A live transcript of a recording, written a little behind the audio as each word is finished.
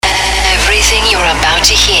Everything you're about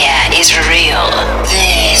to hear is real.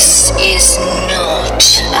 This is not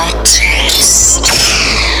a test.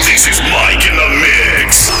 This is Mike in the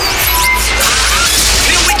mix.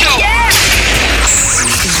 Here we go. Yeah.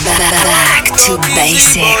 Back to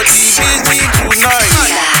basics.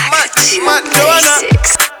 Back to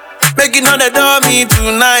basics. Making all the dummy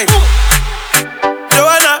tonight.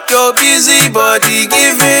 Joanna, your busy body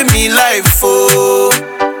giving me life, oh.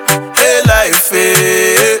 Hey, life,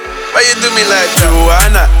 hey. Why you do me like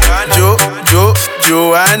Joanna?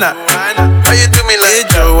 Joanna. Why you do me like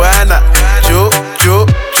Joanna?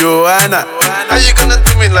 Joanna. How you gonna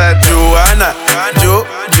do me like Joanna?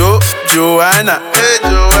 Joanna. Hey,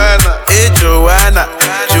 Joanna.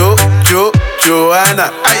 Joanna.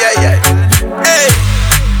 Ay, ay, ay. Hey.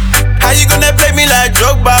 How you gonna play me like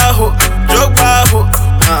Drogba, ho?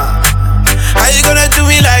 How you gonna do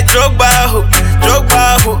me like Drogba, ho?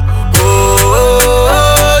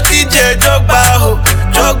 Oh, DJ Drogba, ho.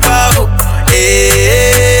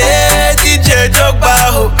 Hey, DJ Drogba,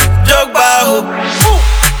 ho.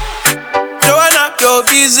 Joanna, your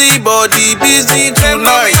busy body, busy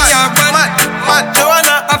tonight.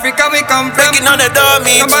 Joanna, Africa we come from. breaking on the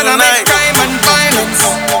dummy tonight. Crime and violence.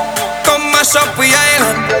 Come mash up we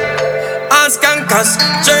island. All skankers,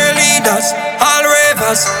 cheerleaders, all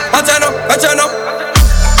ravers. Watch out now.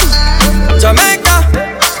 Jamaica,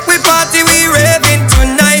 we party, we raving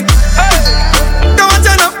tonight. Don't watch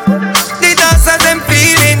out now. The dancers them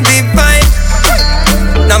feeling the vibe.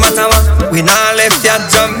 No matter what, we not left ya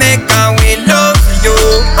Jamaica. We love you,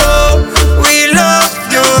 oh, we love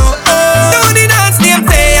you, oh. Do the dance name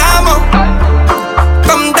Te Amo.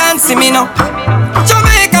 Come dance with me now.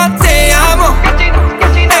 Jamaica Te Amo.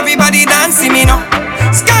 Everybody dancing me now.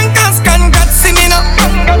 Skankas, congrats see me now.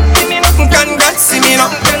 Congrats see me now.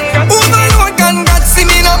 Overload, congrats see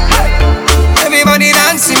me now. Everybody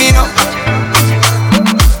dancing me now.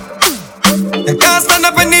 You can't stand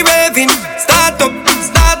up when the raving. Start up.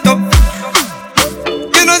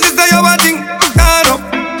 You know sister you a thing. Turn up.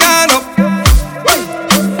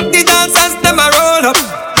 The dancers them a roll up.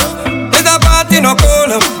 Let the party no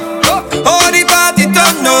cool up. Oh the party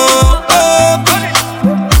turn up.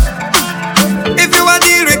 If you a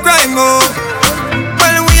deal with crime, oh,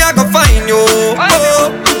 well we a go find you, oh.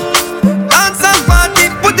 Dance and party,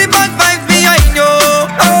 put the bad vibes behind you,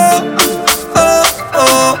 oh.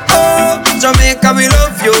 Jamaica, we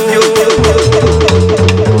love you.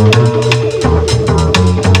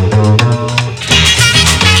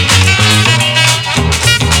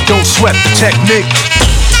 Don't sweat the technique.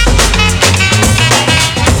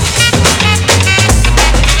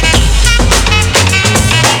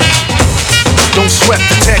 Don't sweat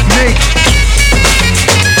the technique.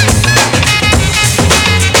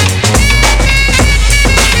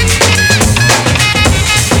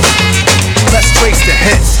 Let's trace the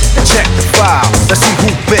hits and check the file. Let's see who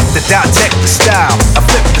bit the dissect the style. I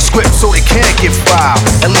flip the script so they can't get filed.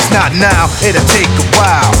 At least not now, it'll take a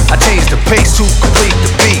while. I change the pace to complete the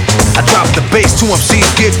beat. I drop the bass, two MCs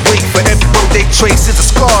get weak. For every road they trace is a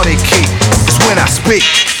scar they keep. Cause when I speak,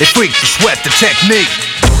 they freak to sweat the technique.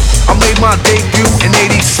 I made my debut in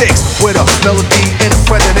 '86 with a melody in the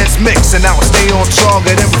President's mix, and now I stay on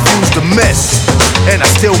target and refuse to miss. And I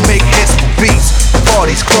still make hits for beats,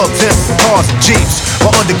 parties, clubs, and cars and jeeps.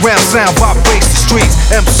 My underground sound vibrates the streets.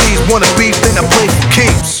 MCs wanna beef, then I play for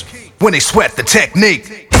keeps. When they sweat the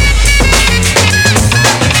technique.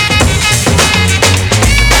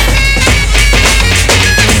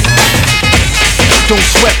 Don't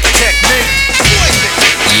sweat the technique.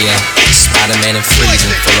 Yeah, Spider-Man and Freeze in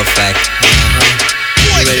full effect. You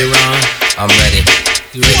ready, Ron? I'm ready.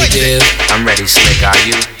 You ready, Div? I'm ready, Slick, are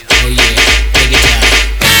you? Oh yeah, take it down.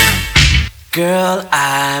 Girl,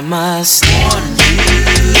 I must warn you.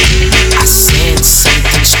 I sense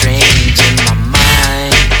something strange in my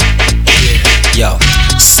mind. Yo,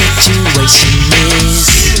 situation is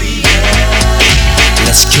serious.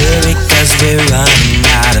 Let's cure it cause we're running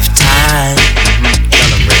out of time.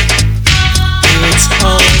 It's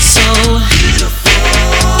all so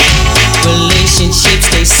beautiful. Relationships,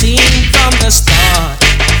 they seem from the start.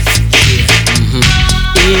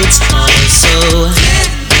 It's all so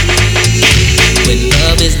deadly when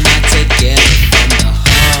love is not together from the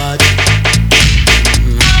heart.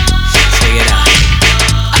 Check it out.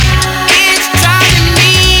 It's driving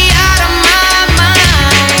me out of my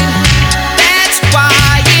mind. That's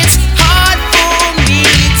why it's hard for me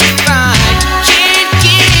to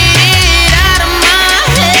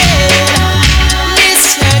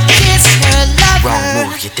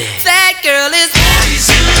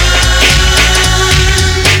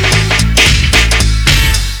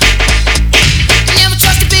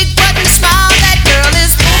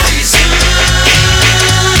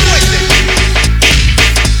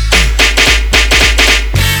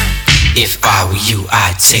do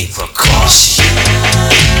I take precaution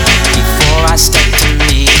before I step to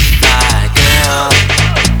meet my girl?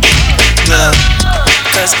 Yeah,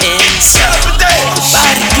 cause inside your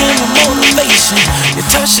body give me motivation. Your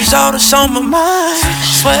touch is all that's on my mind.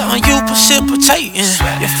 Sweat on you precipitating.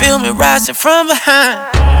 You feel me rising from behind.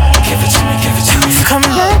 Give it to me, give it to me. Come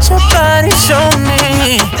let your body show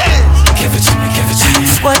me. Give it to me, give it to me.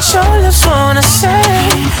 What your lips wanna say.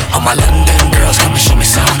 All my London girls, come and show me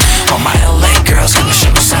some. All my LA girls, come and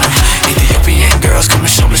show me some. Ethiopian girls, come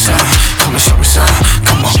and show me some. Come and show me some.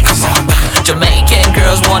 Come on, come on. Jamaican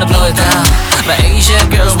girls wanna blow it down. My Asian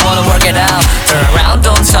girls wanna work it out. Turn around,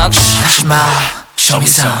 don't talk, shh, smile. Show me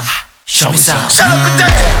some, show me some. Shut up and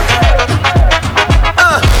dance.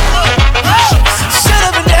 Shut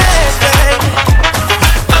up and dance, baby.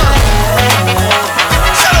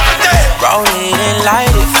 Shut up and dance. Roll it and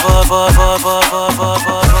light it for. Follow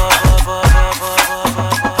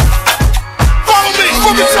me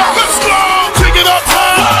from the top, let's go. Take it up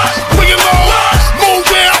high, bring it low, move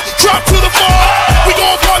down, drop to the floor. We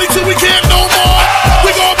gon' party till we can't no more.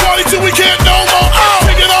 We gon' party till we can't no more.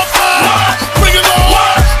 Take it up high, bring it low,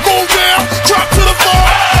 move down, drop to the floor.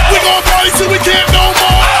 We gon' party till we can't no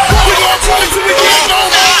more. We gon' party till we can't no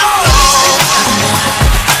more.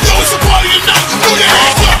 Yo, it's a party tonight, throw your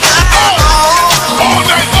hands up. All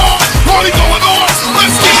night long, party going on.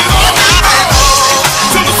 Let's get it on.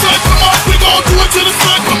 Till the sun come up, we gon' do it till the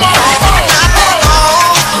sun come up.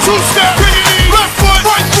 Two-step, left foot,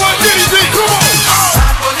 right foot, diddy, come on.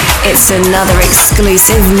 It's another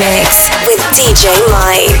exclusive mix with DJ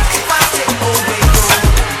Mike.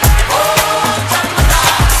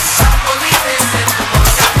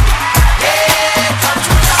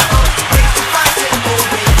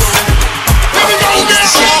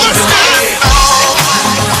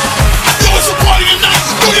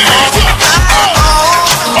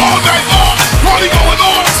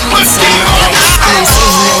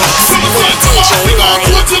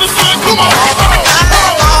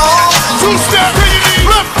 Two-step,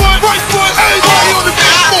 left foot, right foot, everybody on the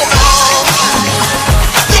dance floor.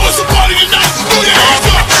 Yo, it's a party tonight, throw your hands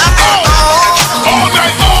up. All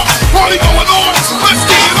night long, party going on, let's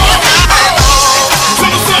get it on.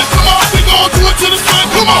 Till the sun come up, we gon' do it till the sun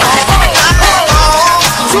come up.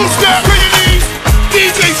 Two-step, bring it in,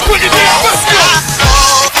 DJs, bring it down, let's go.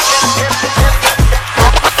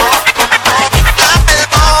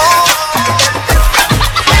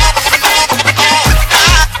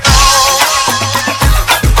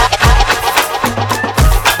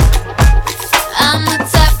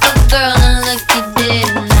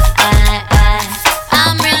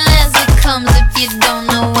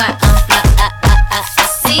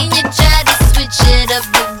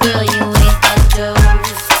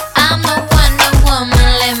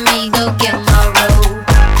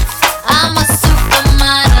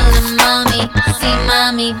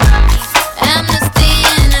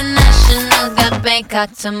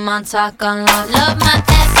 Got to Montauk on lock. Love my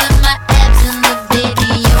ass and my abs in the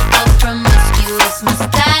video. All promiscuous. My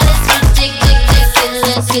style is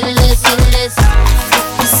ridiculous. If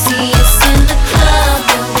you see us in the club,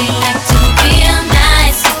 you'll be acting real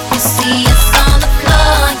nice. If you see us on the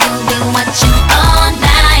floor, you'll be watching all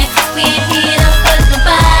night. We ain't here to hurt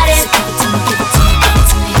nobody. So give it to me, give it to me, give it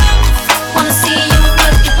to me. Wanna see you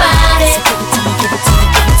work your body. So give it to me, give it to me,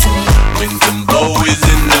 give it to me. When Timbo is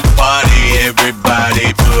in the party,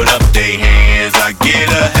 everybody put up their hands. I get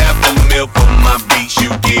a $500,000 for my beats, you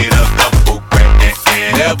get a couple grand.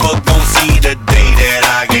 Never gon' see the day that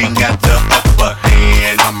I ain't got the upper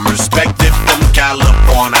hand. I'm respected from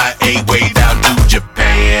California, way down to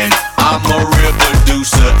Japan. I'm a real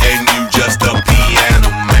producer and you just a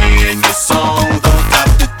piano man. Your songs don't top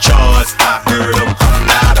the charts, I heard them, I'm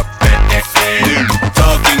not a fan.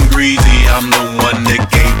 Talking greasy, I'm the one that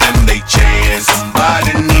gave them they chance.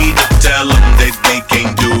 Somebody need to tell them that they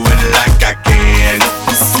can't do it like I can.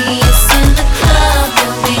 You see us in the club,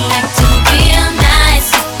 you'll be acting real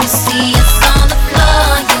nice. If you see us on the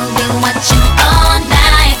floor, you'll be watching all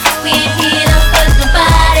night. We ain't here to hurt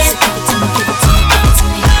nobody. So give it to me, give it to me, give it to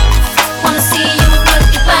me. Wanna see you work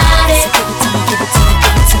your body. So give it to me, give it to me,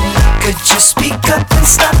 give it to me. Could you speak up and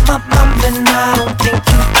stop my mumbling? I don't think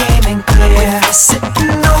you came in clear. When you're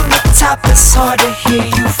sitting on the top, it's hard to hear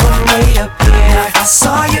you from way up here. I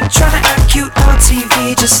saw you tryna act cute on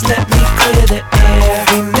TV, just let me clear the air.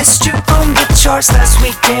 We missed you on the charts last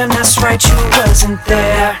week, damn that's right, you wasn't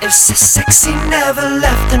there. If so sexy never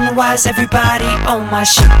left, then why's everybody on my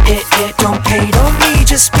shit? Don't hate on me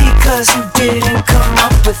just because you didn't come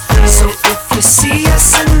up with it. So if you see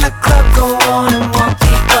us in the club, go on and walk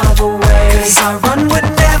the other way. Cause our run would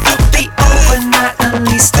never be over, not at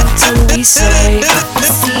least until we say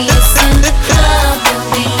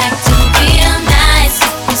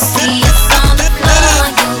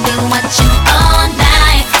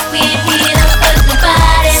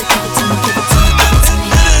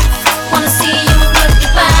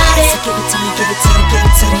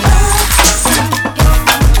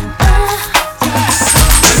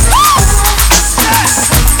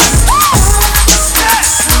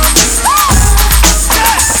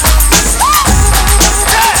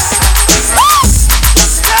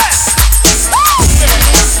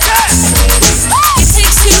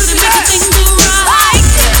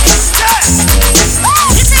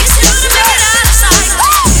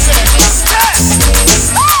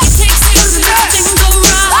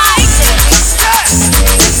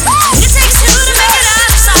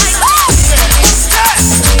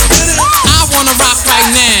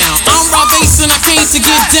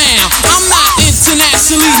get down. I'm not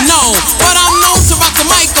internationally known, but I'm known to rock the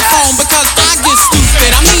microphone because I get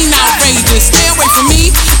stupid. I mean outrageous. Stay away from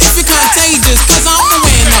me if you're contagious, cause I'm a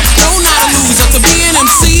winner, no not a loser. To be an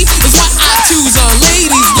MC is what I choose.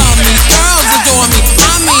 Ladies love me, girls adore me.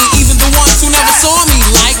 I mean even the ones who never saw me,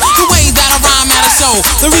 like the way that I rhyme at a show.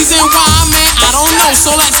 The reason why I'm mad, I don't know,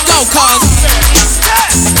 so let's go, cause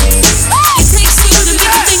it takes two to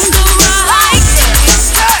make a thing go right.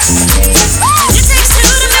 It takes two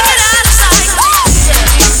to make it out of sight.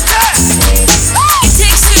 It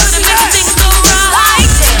takes two to make a thing go right.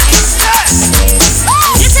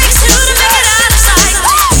 It takes two to make it out of sight.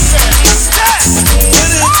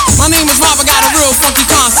 my name is Rob, I got a real funky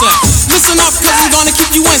concept. Listen up, cause I'm gonna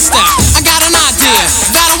keep you in step. I got an idea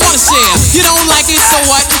that I wanna share. You don't like it, so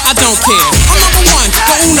what? I don't care. I'm number one,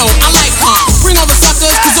 the uno, I like calm. Bring over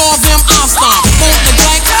suckers, cause all of them I'll stomp. Won't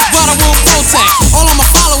neglect, but I will protect all of my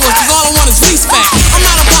followers, cause all I want is respect. I'm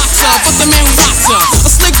not a boxer, but the man who rocks ya. A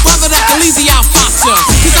slick brother that can easy out fox ya.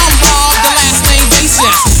 Cause I'm Bob, the last name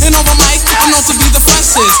Basis. And over mic, I'm known to be the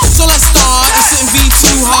freshest. So let's start, it shouldn't be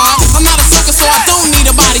too hard. I'm not a sucker, so I don't need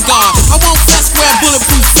a bodyguard. I won't vest, wear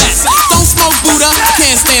bulletproof vests. Don't smoke Buddha, I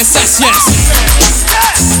can't stand sex, yes.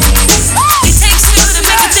 It takes two to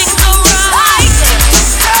make a thing go right.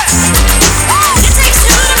 It takes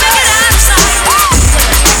two to make it out of sight.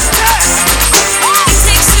 It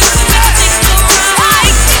takes two to make a thing go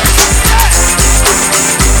right.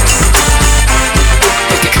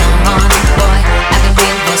 Come on, boy, I've been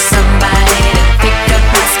waiting for somebody to pick up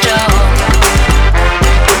my straw.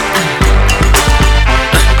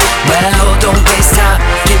 Well, don't waste time,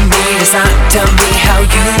 give me a sign, tell me how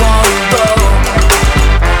you wanna roll.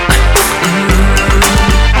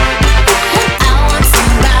 I want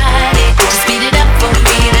somebody to speed it up for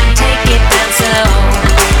me, then take it down slow.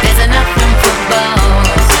 There's enough room for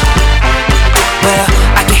both. Well,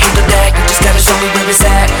 I can handle that, you just gotta show me where it's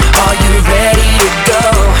at. Are you ready to go?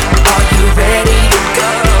 Are you ready to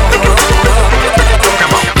go?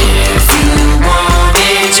 If you want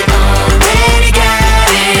it, you already got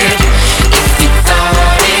it. If you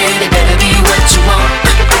thought it, it better be what you want.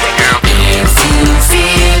 If you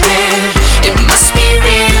feel it, it must be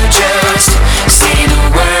real. Just say the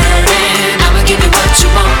word and I'ma give you what you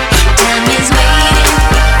want. Time is waiting,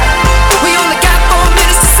 We only got 4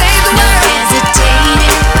 minutes to say the no word.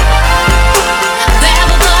 hesitating. Grab a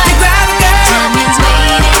boy, Grab a girl. time is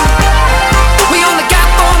waiting. We only got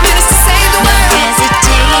 4 minutes to say the No word.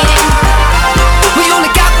 hesitating. We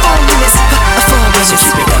only got 4 minutes. 4 minutes. So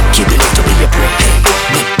keep it up, don't be afraid. Hey,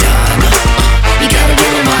 Madonna, you gotta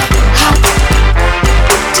get on my hop.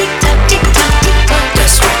 Tick tock, tick tock, tick tock.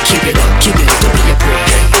 That's right, keep it up, don't be afraid.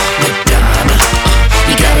 Hey, Madonna,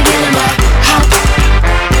 you gotta get on my hop.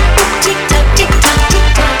 Tick tock, tick tock, tick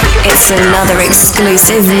tock. It's another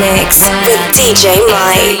exclusive mix with DJ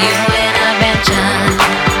Mike. You intervention.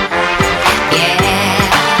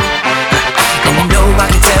 Yeah. And you know I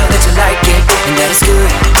can tell that you like it, and that is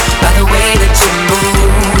good by the way that you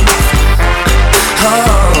move.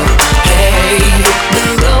 Oh, hey. The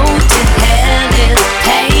road to hell is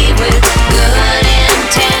paved with good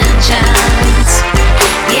intentions.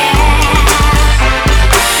 Yeah.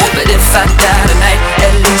 But if I die tonight,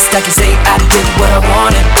 at least I can say I did what I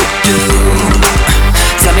wanted to do.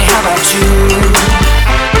 Tell me, how about you?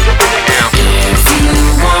 If you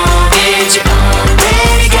want it, you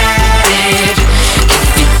already got it.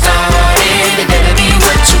 If you thought it, it better be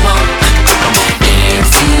what you want.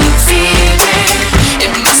 If you feel it,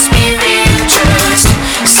 it must be real. Just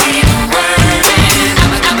say the word and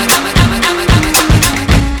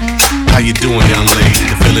How you doing, young lady?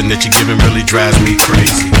 The feeling that you're giving really drives me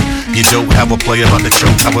crazy. You don't have a player about the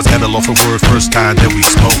choke. I was at a loss for words first time that we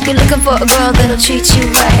spoke. You're looking for a girl that'll treat you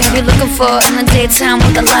right. You're looking for in the daytime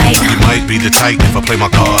with the light. You might be the type if I play my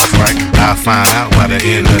cards right. I'll find out by the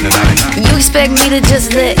end of the night. You expect me to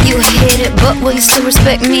just let you hit it, but will you still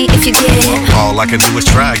respect me if you get it? All I can do is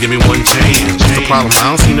try, give me one chance. What's the problem?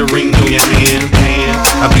 I don't see the ring on your hand.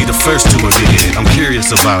 I'll be the first to admit it. I'm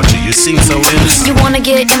curious about you. You seem so innocent. You wanna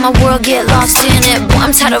get in my world, get lost in it. Boy,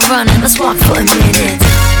 I'm tired of running, let's walk for a minute.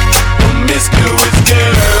 Promiscuous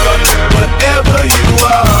girl, whatever you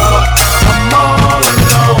are, I'm all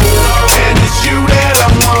alone, and it's you that I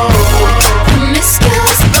want.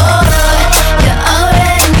 Promiscuous boy, you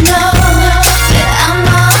already know that I'm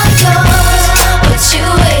all yours. What you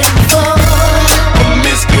waiting for?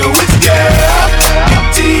 Promiscuous girl, you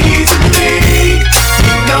teasing me.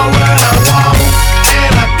 You know what I want,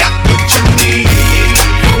 and I got what you need.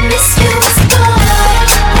 Promiscuous boy,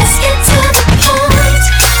 let's get to the point,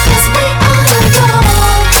 'cause we on the road.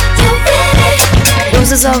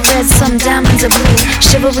 roses are red, some diamonds are blue.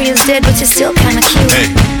 Chivalry is dead, but you're still kinda cute.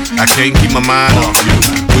 Hey, I can't keep my mind off you.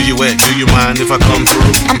 Where you at? Do you mind if I come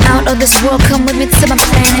through? I'm out of this world, come with me to my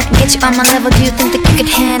planet. Get you on my level, do you think that you could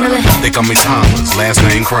handle it? They call me Thomas, last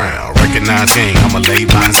name Crown. Recognize game, I'ma lay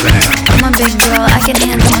mine down. I'm a big girl, I can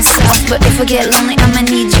handle myself. But if I get lonely, I'ma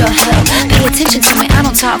need your help. Pay attention to me, I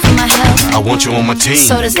don't talk for my health. I want you on my team.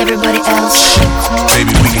 So does everybody else.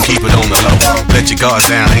 Baby, we can keep it on the low. Let your guard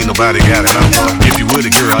down, ain't nobody got it on. If you with a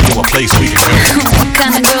girl, I know a place we can go. What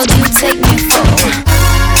kind of girl do you take me for?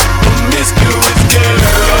 Promiscuous girl,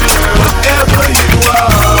 whatever you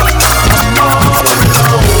are, I'm all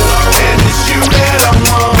alone, and it's you that I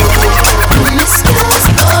want. Promiscuous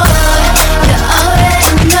boy, you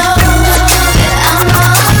already know that I'm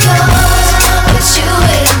all yours. What you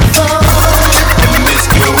waiting for?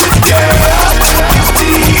 Promiscuous girl, you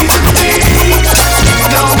please me. You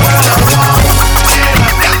know what I want, and I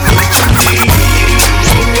got what you need.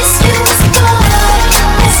 Promiscuous boy,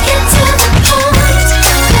 let's get to the point,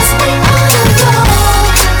 'cause we all know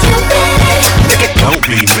you better. Don't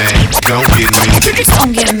be mad, don't get me.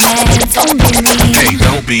 Don't get mad, don't be mean. Hey,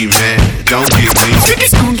 don't be mad, don't get me.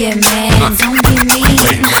 Don't get mad, don't be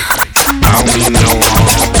mean. I don't mean no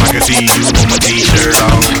harm. I can see you on my t-shirt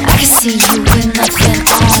on. I can see you with nothing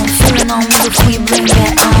on. Feeling on me if we bring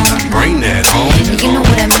that on. Bring that home. You know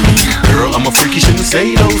what I mean. Girl, I'm a freak, you shouldn't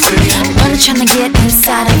say those things. I'm trying to get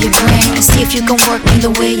inside of your brain. See if you can work me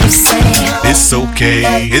the way you say. It's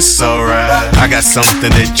okay, it's alright. I got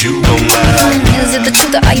something that you gon' like. Is it the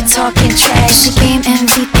truth or are you talking trash? The game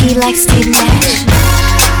MVP like Steve Nash.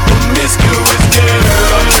 Promiscuous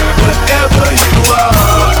girl, whatever you are,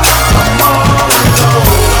 I'm all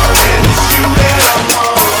alone, and it's you that I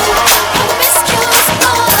want. Promiscuous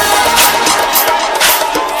boy.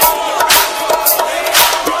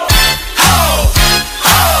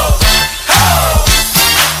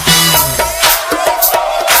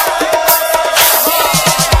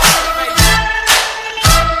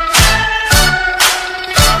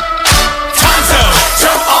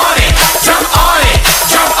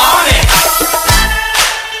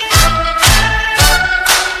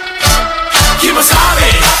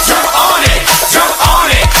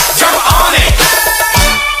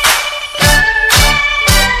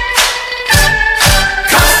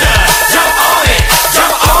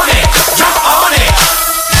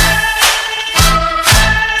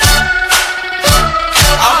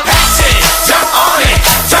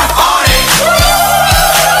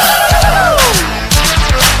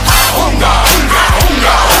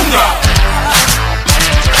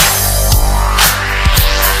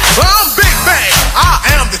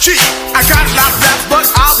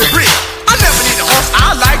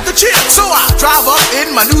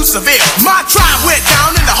 My new Seville. My tribe went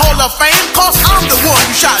down in the Hall of Fame, cause I'm the one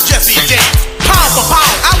who shot Jesse and James. Pound for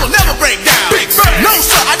pound, I will never break down. Big Bang. No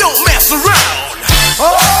sir, I don't mess around.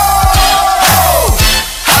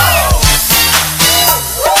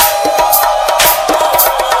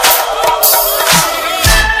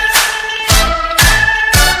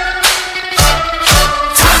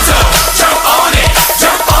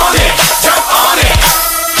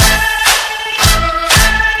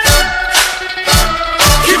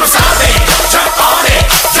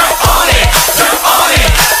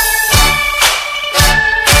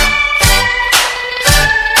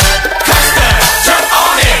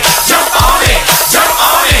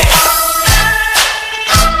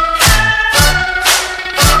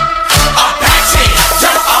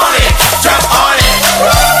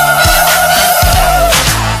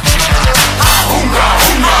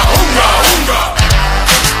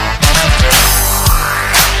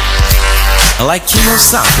 Like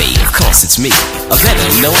Kimosabe, of course it's me, a better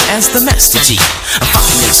known as the Master G. I'm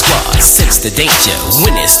fucking in squad, sense the danger,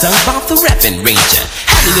 when it's done about the rapping ranger.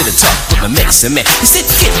 Had a little talk with my medicine man, he said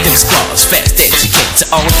get them squads fast as you can. To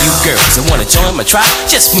all you girls that wanna join my tribe,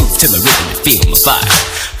 just move to my rhythm and feel my vibe.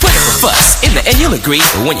 Put up a fuss, in the end you'll agree,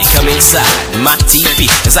 but when you come inside my TV,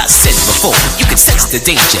 as I said before, you can sense the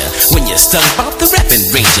danger when you're stung about the rapping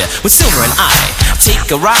ranger. With Silver and I take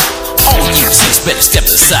a ride, all you chicks better step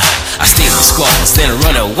aside. I stay in the squads, then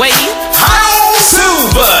run away. How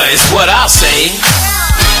Silver is what I'll say.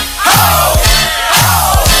 Ho!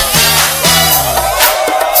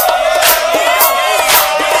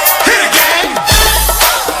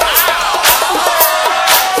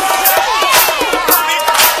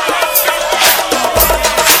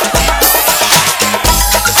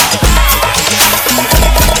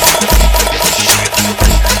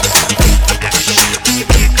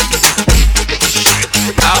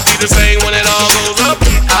 The same when it all goes up,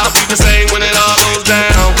 I'll be the same when it all goes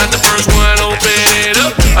down. Let the first one open it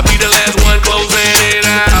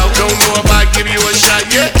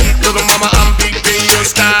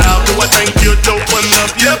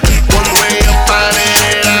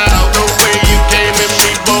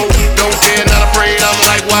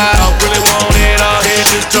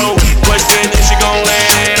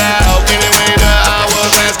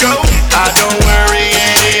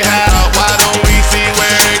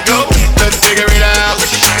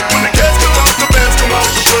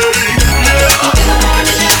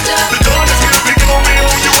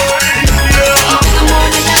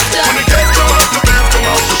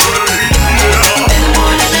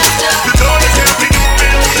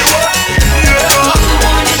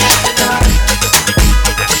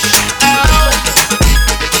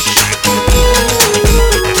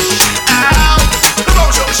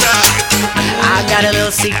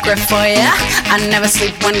secret for ya. I never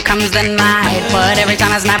sleep when comes the night, but every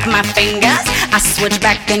time I snap my fingers, I switch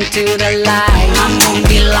back into the light. My moon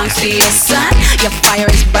belongs to your sun. Your fire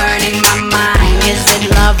is burning my mind. Is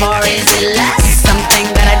it love or is it less? Something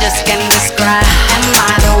that I just can't describe. Am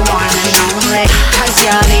I the one and only? Cause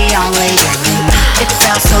you're the only one. It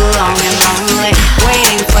felt so long and lonely,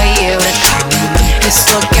 waiting for you to come. It's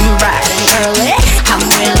looking bright and early. I'm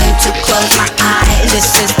willing to close my eyes. This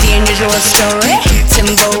is the unusual story.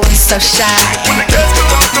 Timbo is so shy. When the cats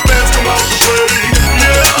come out, the bands come out to play.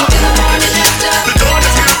 Yeah. In the morning after, The dawn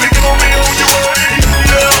is here, thinking on me on your way.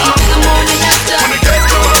 Yeah. in the morning after, When the cats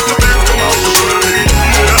come out, the bands come out to play.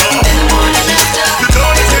 Yeah. in the morning after, The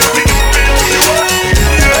dawn is here, thinking on me on your way.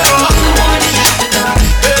 Yeah. in the morning after.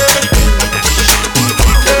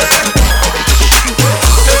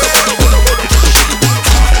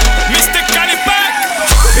 Mr. Calipac.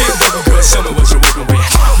 Bend over, girl, show me what you're working with.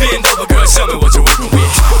 Bend over, girl, show me what you're working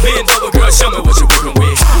with. Bend over, girl, show me what you're working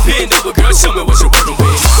with. Bend over, girl, show me what you're working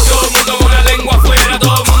with. Todo el mundo con la lengua afuera,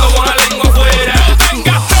 todo el mundo con la lengua afuera.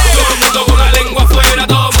 Venga, todo el mundo con la lengua afuera,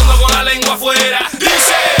 todo el mundo con la lengua afuera.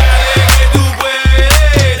 Dice, dale que tú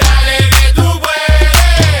puedes, dale que tú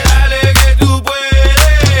puedes, dale que tú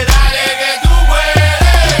puedes, dale que tú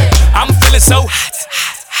puedes. I'm feeling so hot,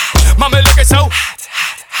 mama looking so hot.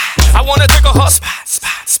 I wanna take a hot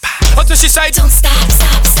spot, until she say, Don't stop,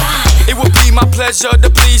 stop, stop. it would be my pleasure to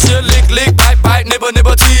please you. Lick, lick, bite, bite, nibble,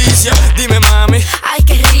 nibble, tease ya. Dime, mami, Ay,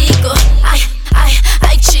 qué rico. Ay, ay,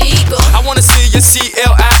 ay, chico. I wanna see you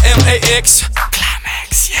CLIMAX.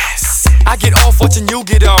 Climax, yes. I get off watching you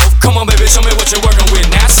get off. Come on, baby, show me what you're working with.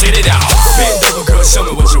 Now sit it out. Bend over, girl, show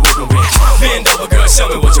me what you're working with. Bend over, girl, show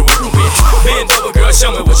me what you're working with. Bend over, girl,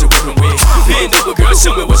 show me what you're working with. Bend over, girl,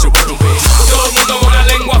 show me what you're working with. Todo el mundo con la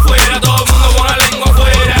lengua afuera, todo el mundo con la lengua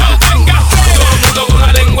afuera. Venga, todo el mundo con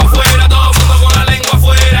la lengua afuera, todo el mundo con la lengua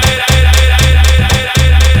afuera.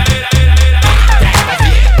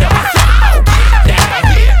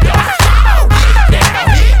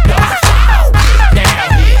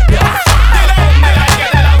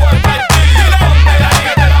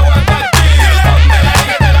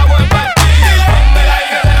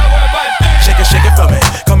 Shake it for me.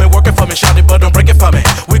 Come and work it for me, shout it, but don't break it for me.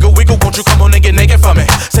 Wiggle, wiggle, won't you come on and get naked for me?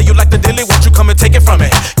 Say you like the dilly, won't you come and take it from me?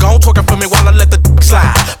 Go on, twerk it for me while I let the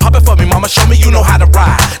slide. Pop it for me, mama, show me you know how to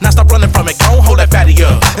ride. Now stop running from it, go on, hold that fatty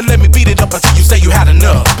up. And let me beat it up until you say you had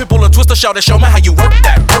enough. Pitbull or Twister, shout it, show me how you work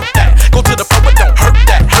that, work that. Go to the floor, but don't hurt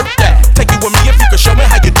that, hurt that. Take you with me if you can show me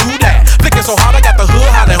how you do that. Flicking so hard, I got the hood,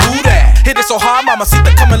 how that who that. Hit it so hard, mama, see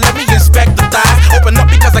the come and let me inspect the thigh. Open up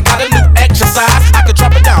because I got a new exercise. I can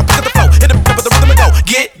drop it down, pick up the flow, hit the tip of the rhythm and go.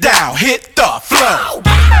 Get down, hit the flow.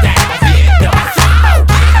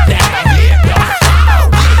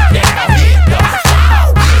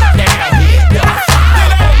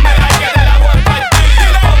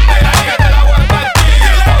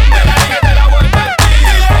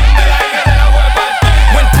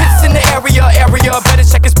 When Pitts in the area, better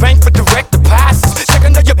check his bank for direct deposits. Check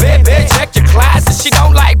under your bed, check your closet. She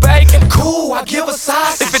don't like bacon, cool, I give her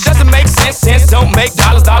sausage. If it doesn't make sense, sense don't make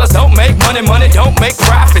dollars, dollars don't make money, money don't make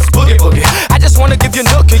profits. Boogie, boogie, I just wanna give you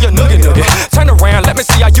nookie, your noogie, noogie. Turn around, let me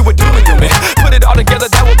see how you would do me, do me. Put it all together,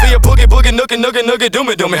 that would be a boogie, boogie, noogie, noogie, noogie, do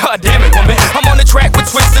me, do me. Oh, damn it, woman, I'm on the track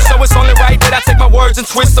with Twister, so it's only right that I take my words and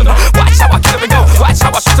twist them. Watch how I get up and go, watch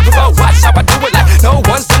how I switch up and go, watch how I do it like no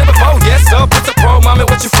one's done it before. Yes, sir, it's a pro, mommy,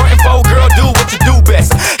 what you frontin' for? Girl, do what you do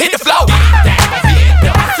best. Hit the flow.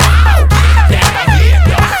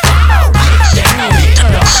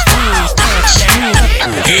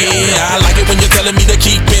 Yeah, I like it when you're telling me to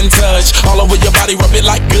keep in touch. All over your body, rub it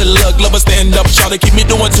like good luck. Love her, stand up, try to keep me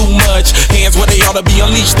doing too much. Hands where they ought to be,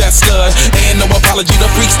 unleash that stud. And no apology, the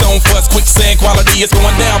freaks don't fuss. Quicksand quality is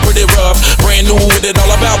going down pretty rough. Brand new with it,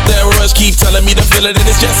 all about that rush. Keep telling me to feel it and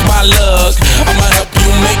it's just my luck. I'ma help you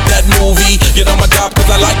make that movie. Get on my job cause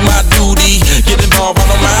I like my duty. Get involved, I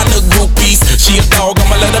don't mind the groupies. She a dog,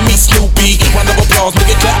 I'ma let her meet Snoopy. Round of applause, make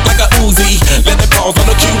it clap like a Uzi. Let it pause on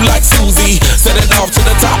the cue like Susie. Set it off to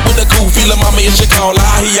the top with a cool feeling. Mommy, it's your call.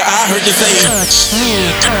 I hear you, I heard you say Touch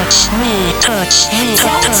me, touch me, touch me,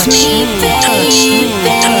 touch me, touch me,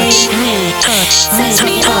 touch me, touch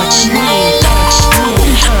me, touch me all night long.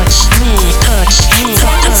 Touch me, touch me,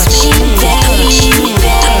 touch me, baby,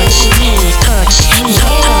 touch me, touch me,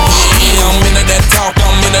 yeah, I'm into that talk,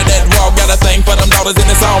 I'm into that walk. Got a thing for them daughters and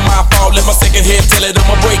it's all my fault. Let my second head tell it,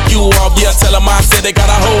 I'ma break you off. Yeah, tell them I said they got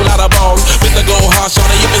a whole lot of balls. With the go hard,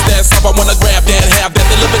 shawty, if it's that soft, I wanna grab that, have that,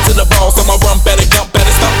 deliver to the boss. I'ma run better, jump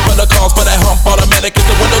better, stop for the cause, for that hump, automatic is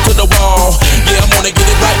the window to the wall. Yeah, I'm gonna get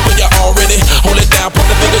it right for you already. Hold it down, put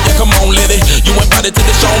the finger, yeah, come on, let it. You invited to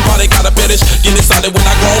the show, party, gotta finish. Get excited when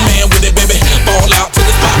I grown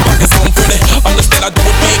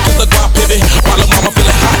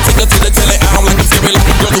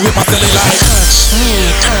with my silly like. Touch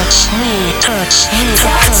me, touch me, touch me,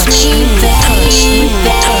 touch me, baby,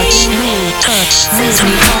 touch me, touch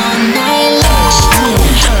me all night long.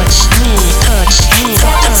 Touch me, touch me,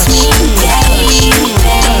 touch me, baby,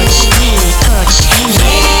 touch me, touch me.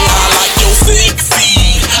 I like your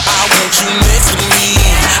sexy. I want you next to me.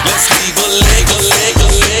 Let's leave a leg.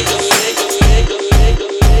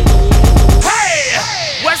 Hey,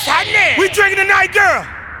 what's happening? We drinking tonight, girl.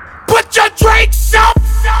 Put your drinks up.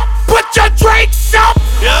 Put your drinks up.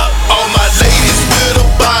 Yeah. All my ladies with a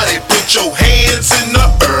body, put your hands in the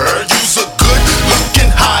air. You's a good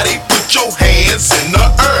looking hottie, put your hands in the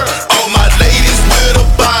air. All my ladies with a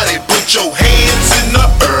body, put your hands in the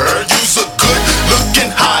air. You's a good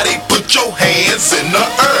looking hottie, put your hands in the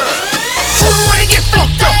air. Who wanna get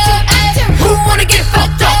fucked up? Who wanna get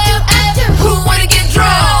fucked up? Who wanna get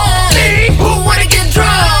drunk? Me? Who wanna get drunk?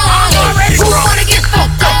 I'm already drunk. Who wanna get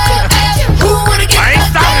fucked up? Who wanna get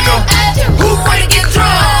fucked up? Who wanna get drunk?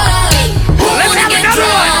 Let's have another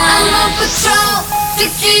one. I'm on patrol,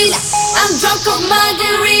 tequila. I'm drunk on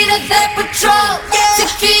margarita, that patrol,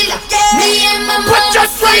 tequila. Me and my Put your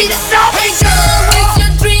drinks up. Hey girl, where's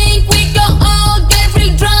your drink? We gon' all get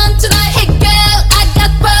really drunk tonight. Hey girl, I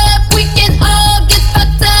got pop. We can all get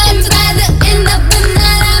fucked up tonight. At the end of the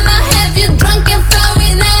night, I'ma have you drunk and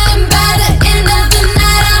flowing out. By the end of the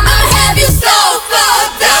night, I'ma have you so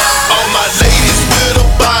fucked up. All my ladies with a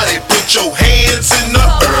body, put your hands in the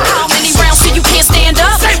air. How many rounds till you can't stand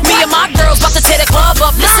up? Me and my girls about to tear the club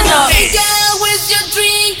up. Listen up. Hey girl, where's your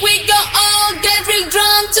drink? We gon' all get really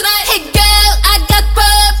drunk tonight. Hey girl, I got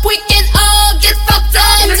pop. We can all get fucked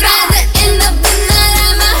up tonight. At the end of the night,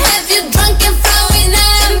 I'ma have you drunk and flowing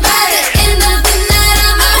out. By the end of the night,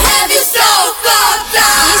 I'ma have you so fucked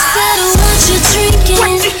up. He said, what you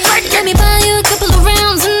drinking? Let me buy you a couple of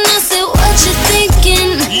rounds. And I said, what you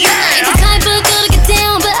thinking? Ain't the type of girl to get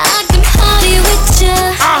down, but I can party with ya.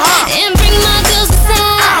 And bring my girls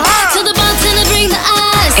aside. Tell the bartender bring the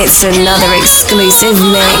ice. It's another exclusive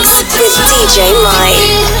mix with DJ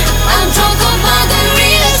Mike. I'm drunk on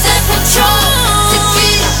margaritas and patrol,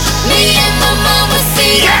 tequila. Me and my mama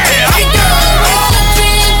see. Hey girl, where's your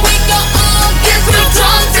drink? We gon' all get real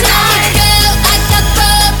drunk tonight. Hey girl, I got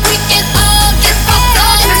pop. We can all get fucked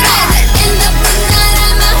up tonight. At the end of the night,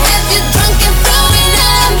 I'ma have you drunk and flowing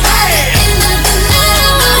out. By the end of the night,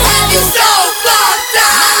 I'ma have you so fucked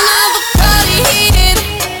up. I love a party heated,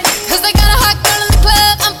 'cause they got a hot girl in the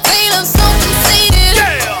club. I'm feeling so conceited,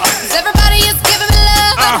 'cause everybody is giving me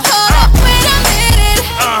love. But hold up, wait a minute,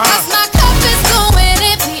 'cause my cup is going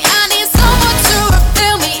empty. I need someone to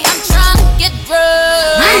refill me. I'm trying to get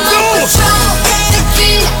drunk. I'm on patrol,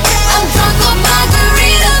 tequila. I'm drunk on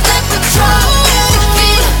margarita, that patrol,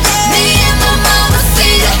 tequila. Me and my mama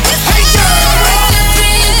see it. Hey girl, where's your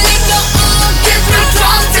drink? We gon' all get real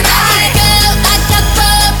drunk tonight. Hey girl, I got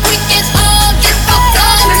pop. We can all get fucked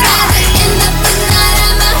up tonight. At the end of the night,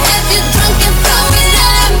 I'ma have you drunk and flowing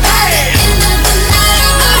out. By the end of the night,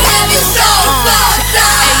 I'ma have you so fucked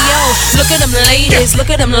up. Hey yo, look at them ladies, look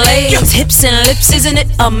at them legs, hips and lips, isn't it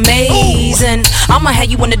amazing? I'ma have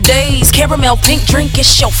you in the days, caramel pink drink,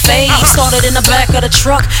 it's your face. Started in the back of the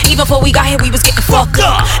truck, even before we got here, we was getting fucked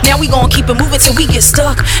up. Now we gon' keep it moving till we get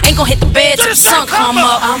stuck. Ain't gon' hit the bed till the sun come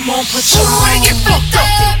up. I'm on patrol. Who wanna get fucked up?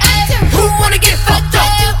 Who wanna get fucked up?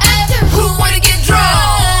 Who wanna get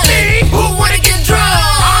drunk? Me? Who wanna get drunk?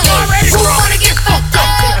 I'm already drunk. Who wanna get fucked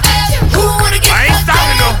up? Who wanna get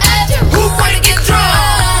fucked up? Who wanna get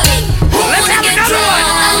drunk? Let's have another one.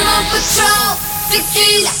 I'm on patrol,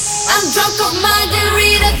 tequila. I'm drunk on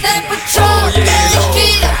margarita, that patrol,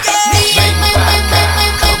 tequila. Me and my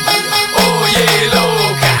Oh yeah,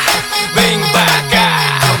 loca, ven pa' acá.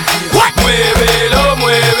 Muévelo,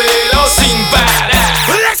 muévelo sin parar.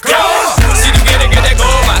 Let's go. Si tú quieres que te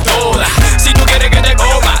coma toda, si tú quieres que te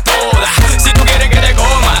coma toda, si tú quieres que te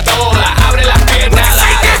coma toda, abre las piernas,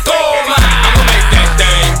 dale, toma. I'ma make that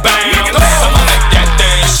thing bang, I'ma make that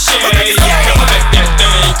thing shake, I'ma make that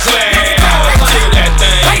thing clap, till that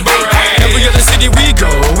thing bang. Every other city we go,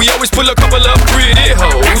 we always pull a couple of pretty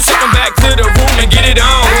hoes. Take 'em back to the room and get it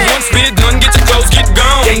on. Once we're done, get your clothes, get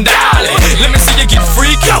gone, darling. Let me see you get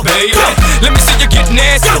freaky, baby. Let me see you get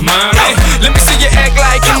nasty, mommy. Let me see you act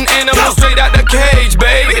like an animal straight out the cage,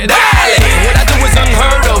 baby. Darling, what I do is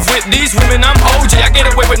unheard of. With these women, I'm OG, I get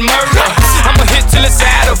away with murder. I'ma hit till it's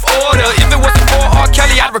out of order. If it wasn't for R.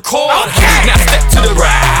 Kelly, I'd record. Now step to the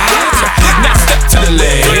right, now step to the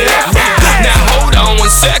left. Now hold on 1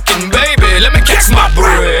 second, baby. Let me catch my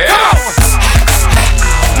breath.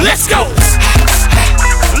 Let's go.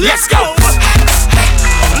 Let's go.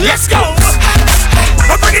 Let's go.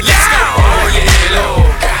 Bring it down. Oh yeah,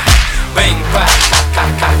 loca, ven pa'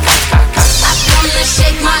 acá.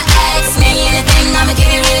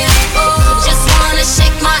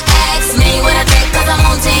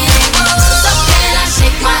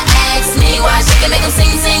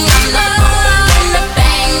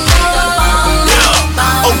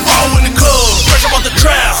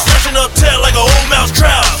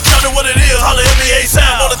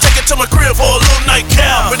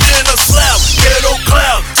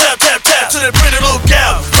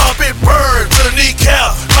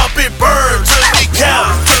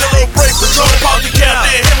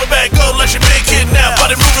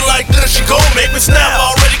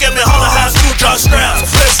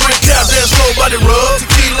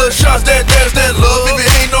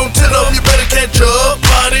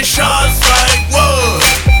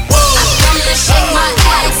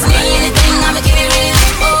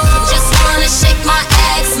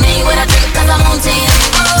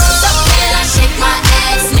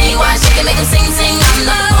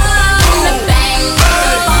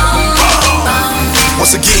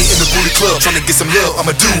 club, tryna get some love.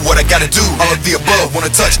 I'ma do what I gotta do. All of the above,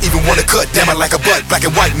 wanna touch, even wanna cut. Damn, I like a butt, black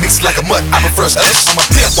and white mixed like a mutt. I prefer us. I'm a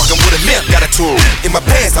pimp, walking with a limp. Got a tool in my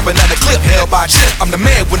pants, I've been on the clip, held by a chip. I'm the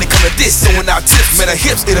man when it come to this, throwing out tips. Man, her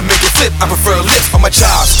hips, it'll make it flip. I prefer lips on my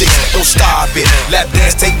chopsticks. Don't stop it. Lap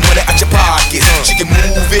dance, take money out your pocket. She can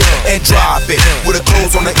move it and drop it. With her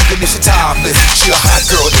clothes on her, even if she topless. She a hot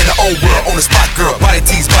girl in her own world, on the spot girl. Body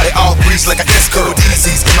tease, body all breeze like a S-curl.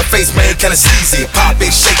 DZ's in my face, man, kinda sleazy. Pop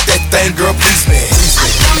it, shake that thing, girl, please, man.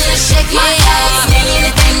 I wanna shake my ass,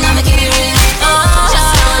 anything, I'ma keep it real.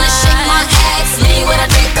 Just wanna shake my ass, need what I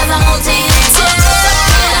drink, cause I'm on 10.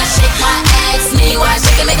 When I shake my ass, need what I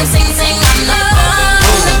shake and make them sing, sing. I'm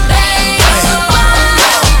the babe.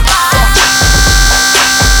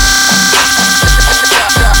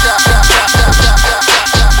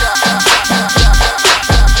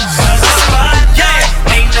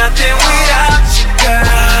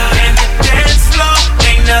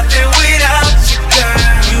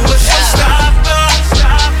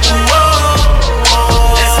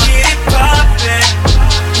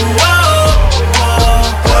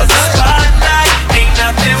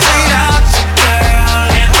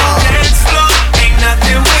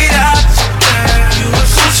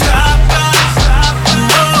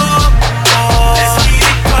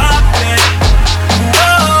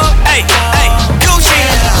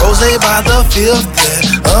 By the fifth,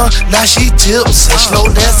 now she tips and slow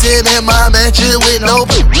dancing in my mansion with no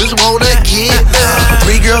bitches wanna get down.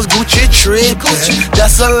 3 girls Gucci trippin',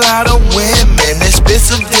 that's a lot of women.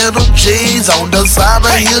 Expensive denim jeans on the side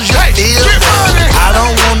of heels, you feel me? I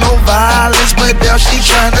don't want no violence, but now she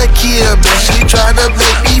tryna kill me. She tryna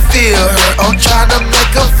make me feel her, I'm tryna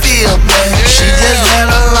make her feel me. She just had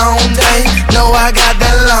a long day, know I got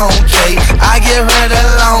that long cake. I give her that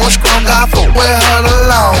long scrum, I fuck with her the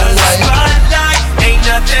long way. Ain't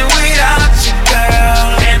nothing without you,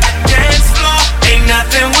 girl. And the dance floor ain't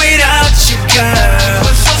nothing without you, girl.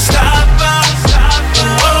 So stop us,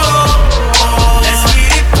 let's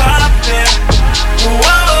get it poppin'.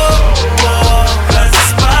 Cause the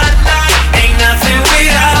spotlight ain't nothing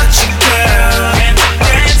without you, girl. And the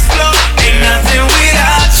dance floor ain't nothing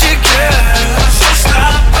without you, girl. So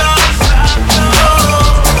stop us,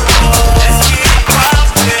 let's get it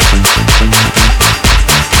poppin'.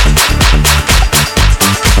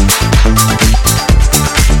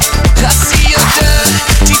 I see your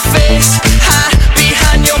dirty face, hide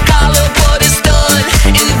behind your collar, but it's done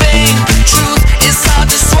in vain. Truth is hard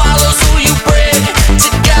to swallow, so you pray to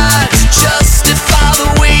God. Justify the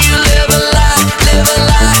way you live a lie, live a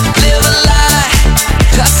lie, live a lie.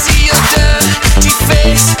 I see your dirty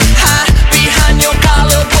face, hide behind your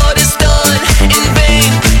collar, but it's done in vain.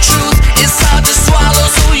 Truth is hard to swallow,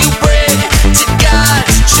 so you pray to God.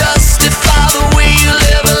 Justify the way you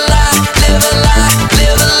live a lie, live a lie,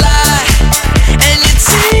 live a lie. And you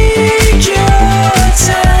take your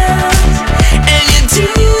time, and you do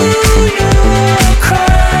your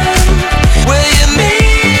crime. Well, you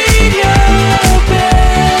made your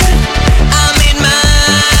bed, I made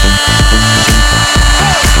mine.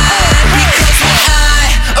 Because when I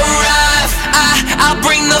arrive, I'll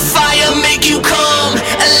bring the fire, make you come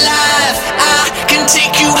alive. I can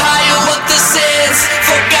take you higher, what this is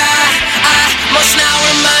for God. I must now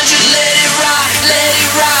remind you, let it rock, let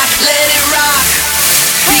it rock, let it rock.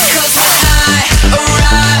 Because when I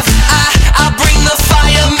arrive, I'll bring the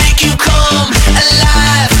fire, make you come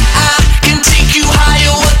alive. I can take you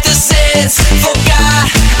higher, what this is for God.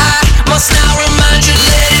 I must now remind you,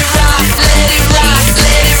 let it rock, let it rock,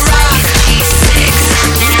 let it rock.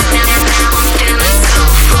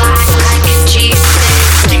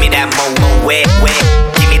 Give me that mo wet, wet.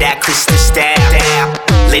 Give me that crystal style.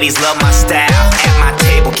 Ladies love my style. At my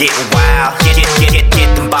table getting wild. Get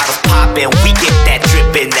them bottles poppin'. We get that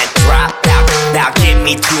drippin', that drop out. Now give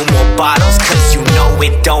me 2 more bottles, cause you know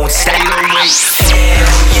it don't stop. Hell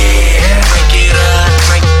yeah, drink it up,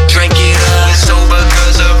 drink it up. Sober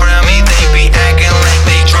girls around me, they be acting like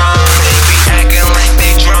they drunk. They be acting like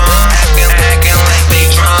they drunk, acting like they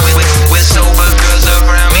drunk. With sober girls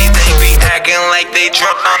around me, they be acting like they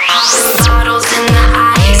drunk. Bottles in the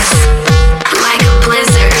ice, like a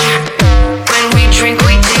blizzard. When we drink,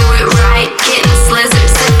 we do it right. Getting slizzard,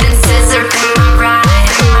 sipping scissor in my ride,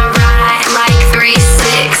 like 3-6.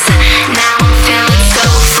 Now I'm feeling so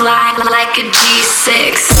fly, like a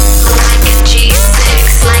G6, like a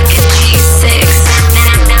G6, like a G6.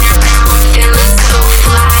 Now I'm feeling so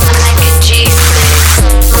fly, like a G6,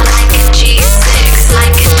 like a G6,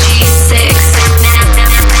 like a G6. Now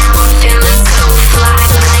I'm feeling so fly,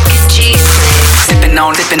 like a G6.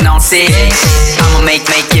 Sippin' on 6. I'ma make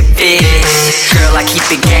it big. Girl, I keep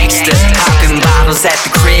it gangster. Poppin' bottles bottles at the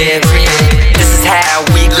crib. This is how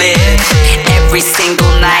we live every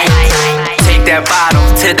single night. Take that bottle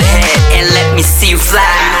to the head and let me see you fly.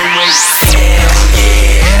 Hell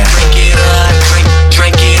yeah, drink it up,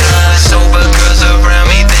 drink it up. Sober girls around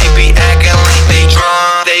me, they be acting like they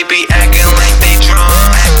drunk. They be acting like they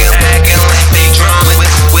drunk, acting like they drunk.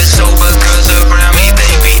 With sober girls around me,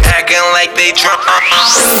 they be acting like they drunk.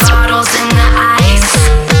 Bottles in the ice,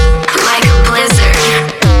 like a blizzard.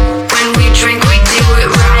 When we drink, we do it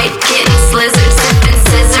right. Getting slizzard, sipping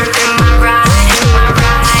scissor in my ride,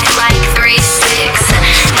 like 3-6.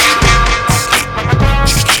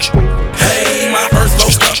 Hey, my first low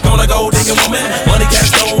stuck on a gold digging woman. Money cash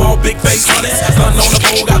flow, all big face running. Sun on the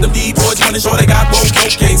pole, got them D-boys running. Sure they got both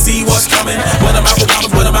coke, can't see what's coming. With them apple bombs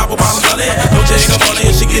running. No Jada money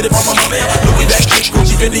and she get it from my mommy. Louis back,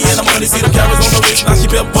 Gucci, Fendi and the money. See them carrots on the wrist, now she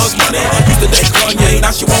pimp Bugs Money. Used to date Kanye,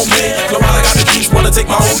 now she want me. Florida got the juice, wanna take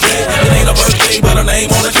my whole day. It ain't a birthday, but her name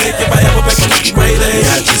on the cake. If I ever pick a Mickey Gray Day,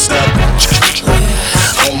 I just stop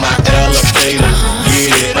on my elevator,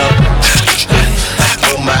 get it up.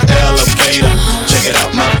 On my elevator, check it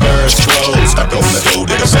out, my first clothes. Stuck on the gold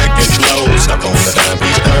digger second flow. Stuck on the dime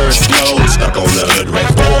piece third flow. Stuck on the hood red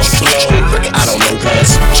fourth flow. I don't know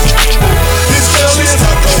cuz this girl is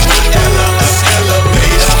stuck on my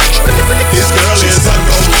elevator. This girl is stuck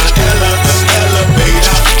on my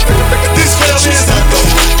elevator. This girl is stuck on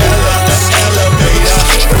my elevator.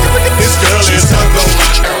 This girl is stuck on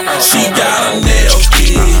my. She got a nail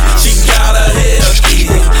kid, she got a hair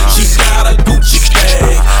kid, she got a Gucci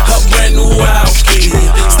bag, her brand new outfit.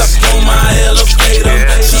 Stuck on my elevator,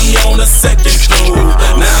 she on the second floor.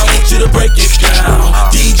 Now I want you to break it down,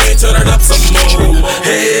 DJ turn it up some more.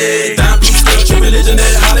 Hey, dime piece girl, true religion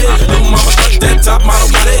that hottie. Little mama stuck that top model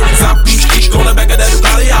body. Top piece kick on the back of that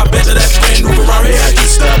body. I bet you that brand new Ferrari. I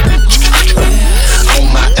just stop on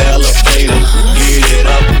my elevator, get it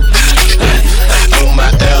up. On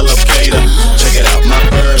my elevator, check it out, my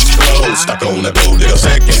first flow. Stuck on the gold digger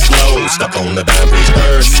second flow. Stuck on the dime piece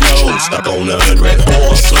third flow. Stuck on the hood red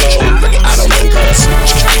fourth flow. I don't know cuz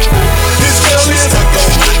this girl is stuck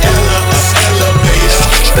on my elevator.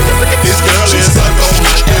 This girl is stuck on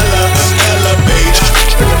my elevator.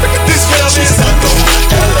 This girl is stuck on my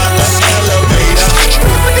elevator.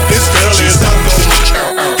 This girl is stuck on my.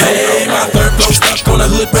 Hey, my third flow stuck on the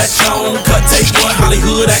hood rat tone. Cut take one,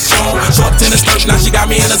 Hollywood action. Short tennis skirt, now she got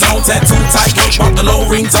me in the zone. Tattoo tight, work, pop the low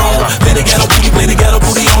ringtone. Play the ghetto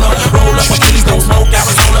booty on her. Roll up my titties, don't smoke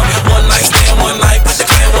Arizona. One night stand, one night with the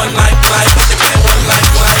clan, one night flight. With the clan, one night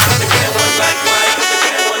flight. With the clan, one night flight. With the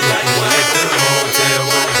clan, one night flight. At the hotel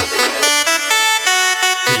room.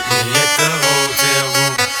 Meet me at the hotel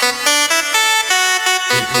room.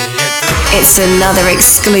 Meet me at the. It's another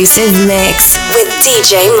exclusive mix with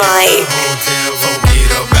DJ Mike. So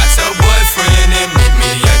get up at your boyfriend and meet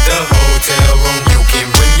me at the hotel room. You can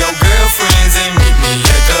bring your girlfriends and meet me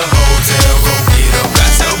at the hotel room. Get up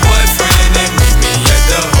at your boyfriend and meet me at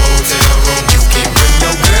the hotel room. You can bring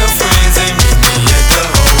your girlfriends and meet me at the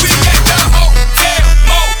hotel. We at the hotel,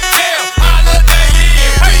 motel, holiday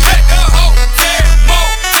inn. We at the hotel,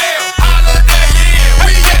 motel, holiday inn.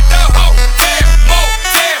 We at the hotel,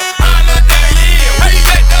 motel, holiday inn. We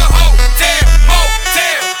at the hotel,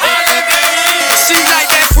 motel, holiday inn. She like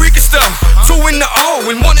that freaky stuff. 2 in the O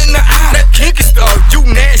and 1 in the I. That kinky stuff, you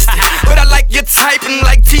nasty. But I like your type and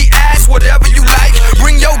like T-ass, whatever you like.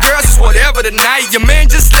 Bring your girls, it's whatever tonight. Your man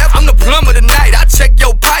just left, I'm the plumber tonight. I check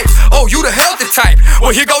your pipe. Oh, you the healthy type.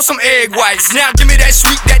 Well, here goes some egg whites. Now give me that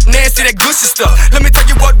sweet, that nasty, that gushy stuff. Let me tell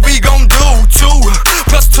you what we gon' do. 2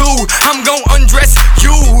 + 2, I'm gon' undress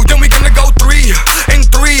you. Then we gonna go 3 and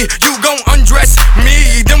 3. You gon' undress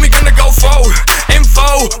me. Then we gonna go 4 and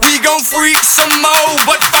 4. We gon' freak some more.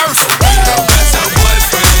 But first, that's our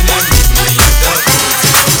boyfriend and meet me at the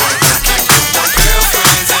hotel room. Can bring your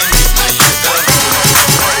girlfriends and meet me at the hotel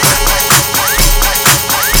room.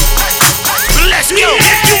 Let's go.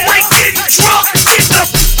 If you ain't getting drunk, get the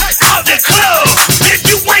out the club. If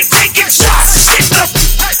you ain't taking shots, get the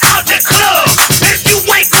out the club. If you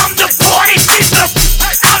ain't come to party, get the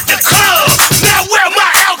out the club. Now where my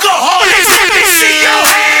alcohol is? Let me see your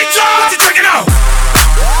hands up. What you drinking on?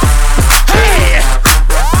 Hey,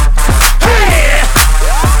 hey, hey,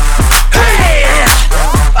 hey,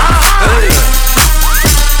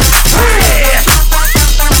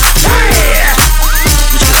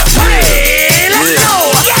 hey, let's go.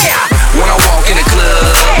 Yeah. When I walk in the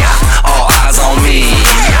club, all eyes on me.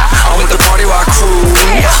 I'm with the party rock crew,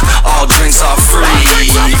 all drinks are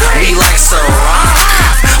free. We like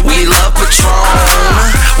Ciroc, we love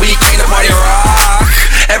Patron. We came to party rock,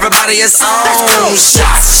 everybody is on.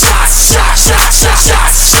 Shots, shots, shots, shots, shots,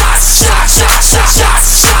 shots, shots, shots, shots, shots.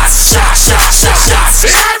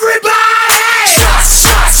 Everybody! Shots,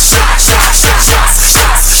 shots, shots, shots, shots, shots,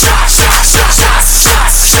 shots, shots, shots, shots, shots,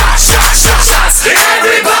 shots, shots, shots, shots, shots.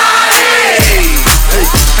 Everybody! Hey,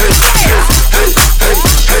 hey, hey, hey, hey, hey,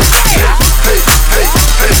 hey, hey, hey, hey,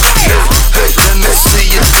 hey, hey, hey. Let me see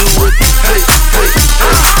you do it. Hey, hey,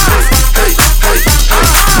 hey, hey, hey,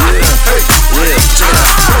 hey, hey, hey, check it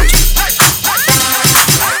out.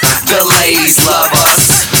 The ladies love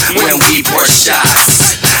us when we pour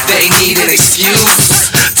shots. They need an excuse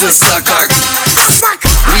to suck our.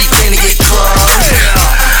 We can get drunk.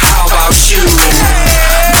 How about you?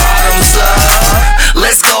 Bottoms up.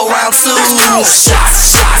 Let's go round two. Shots,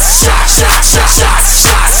 shots, shots, shots, shots, shots, shots,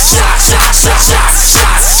 shots, shots, shots, shots,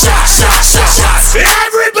 shots, shots, shots, shots, shots.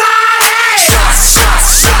 Everybody! Shots,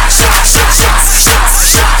 shots, shots, shots, shots, shots,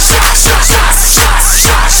 shots, shots, shots, shots, shots, shots,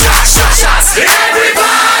 shots, shots, shots, shots.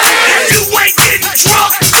 Everybody! If you ain't getting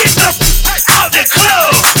drunk, get the out the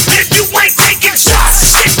club. If you ain't taking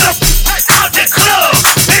shots, get the out the club.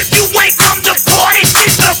 If you ain't come to party,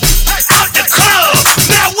 get the out the club.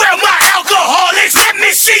 Now where my alcoholics? Let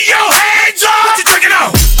me see your hands up. What you drinking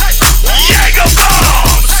on? Jaeger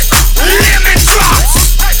bombs, lemon drops,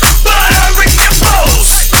 butter in your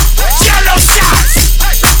bowls, jello shots,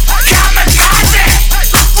 kamikaze,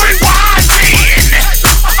 rewinding.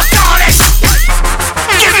 All that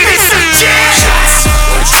give me some jazz.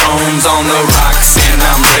 Patron's on the rocks and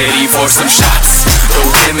I'm ready for some shots. The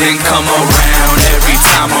women come around every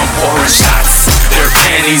time I'm pouring shots. Their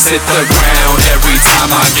panties hit the ground every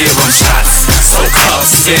time I give them shots. So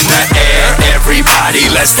cuffs in the air, everybody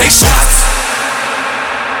let's take shots.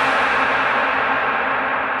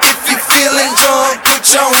 If you're feeling drunk, put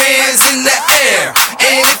your hands in the air.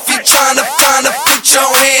 And if you're trying to find a, put your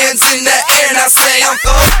hands in the air. Now say I'm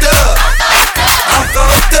fucked up. I'm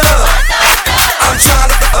fucked up. I'm trying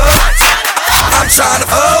to up. I'm trying to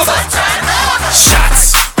up.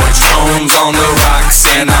 Shots. Patron's on the rocks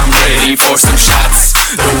and I'm ready for some shots.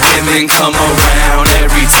 The women come around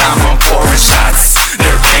every time I'm pouring shots.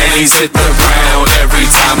 Their panties hit the ground every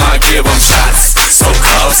time I give them shots. So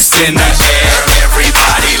cuffs in the air,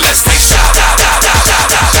 everybody let's take shots.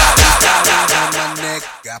 My neck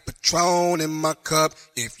got Patron in my cup.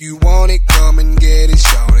 If you want it, come and get it,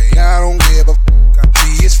 shorty. I don't give a fuck.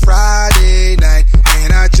 It's Friday night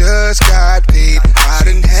and I just got paid. I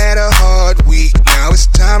done had a hard week. Now it's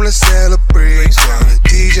time to celebrate. So the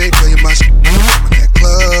DJ play my that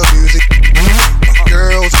club music. My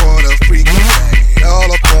girls wanna freak it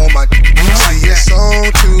all up on my. See it's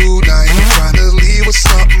on tonight. Trying to leave with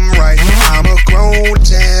something right. I'm a grown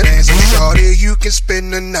man, so shorty you can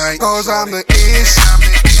spend the night. Cause I'm the ish,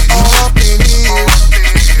 all up in here.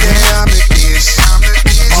 Yeah, I'm the ish,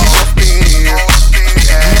 all up in here.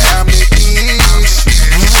 Yeah, I'm the ish,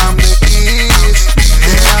 I'm the ish.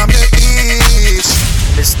 Yeah, I'm the ish.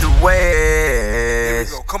 Mr.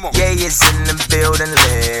 West, yeah, it's in the building.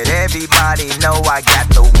 Let everybody know I got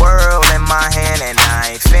the world in my hand and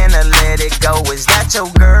I ain't finna let it go. Is that your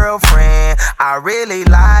girlfriend? I really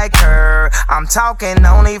like her. I'm talking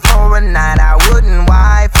only for a night. I wouldn't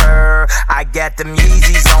wife her. I got them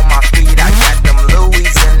Yeezys on my feet. I got them Louis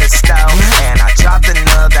in the stove. And I dropped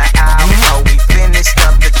another album, so we finished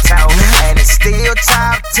up the toe. And it's still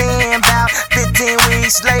top 10, about 15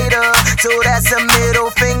 weeks later. So that's a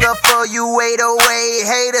middle finger for you 808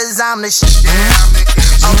 haters. I'm the shit.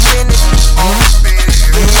 I'm finished.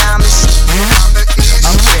 Yeah, I'm the shit.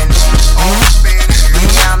 I'm finished.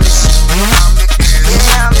 Yeah, I'm the shit.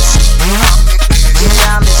 Yeah, I'm the shit.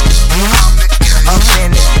 Yeah, I'm the shit. I'm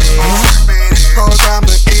finished. Cause I'm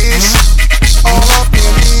the ish, all up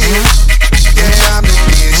in here. Yeah, I'm the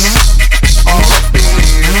ish, all up in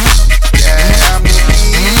here. Yeah, I'm the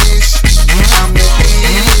ish, I'm the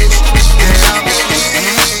ish. Yeah, I'm the ish.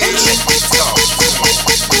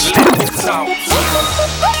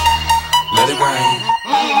 Let it rain.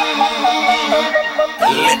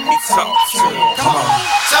 Let me talk to you. Come on.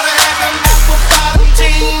 So they have them apple bottom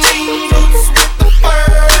jeans, boots with the fur.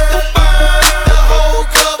 The whole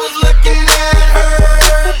club was looking at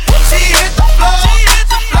her. She hit the floor.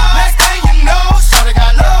 Next thing you know, shawty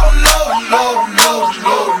got low.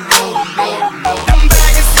 Them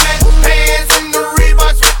baggy sweatpants and the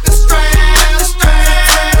Reeboks with the strands. Turn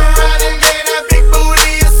around and gave that big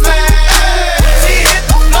booty a slam. She hit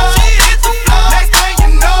the floor. Next thing you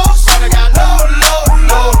know, shawty got low.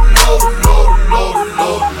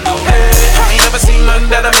 I ain't never seen nothing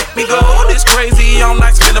that'll make me go this crazy all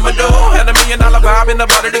night, spinning my dough. Had $1 million vibe in the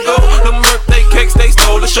body to go. Them birthday cakes, they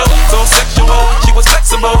stole the show. So sexual, she was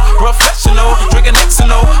flexible, professional, drinking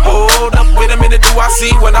Xano. Hold up, wait a minute, do I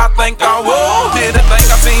see when I think I will. Did a thing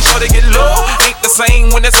I seen sure to get low. Ain't the same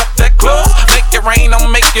when it's up that close. Make it rain,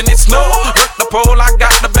 I'm making it snow. Work the pole, I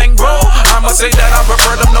got the bang roll. I'ma say that I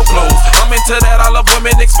prefer them no clothes. I'm into that, I love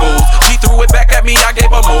women exposed. She threw it back at me, I gave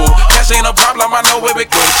her more. Cash ain't a problem, I know where it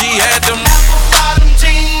goes. She had them bottom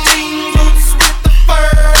jeans, boots with the fur.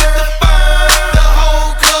 The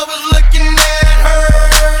whole club was looking at her.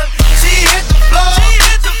 She hit the floor.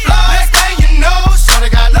 Next thing you know, shawty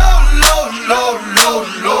got low.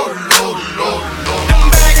 Them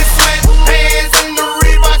baggy sweatpants and the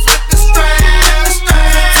Reeboks with the straps.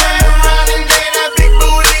 Turn around and gave that big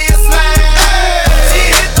booty a slap. She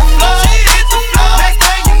hit the floor. Next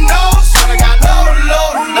thing you know, shawty got low.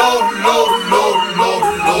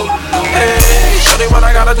 Hey, shawty, what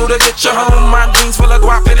I gotta do to get you home? My jeans full of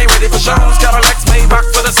guap and they ready for shows. Cadillacs Maybach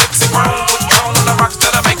for the sexy grown. Put on the rocks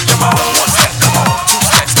that'll make you moan. One step, come on. Two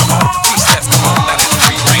steps, come on. Three steps, come on. Now let's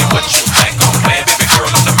dream what you think on, man. Baby girl,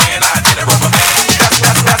 I'm the man. I did a rubber man.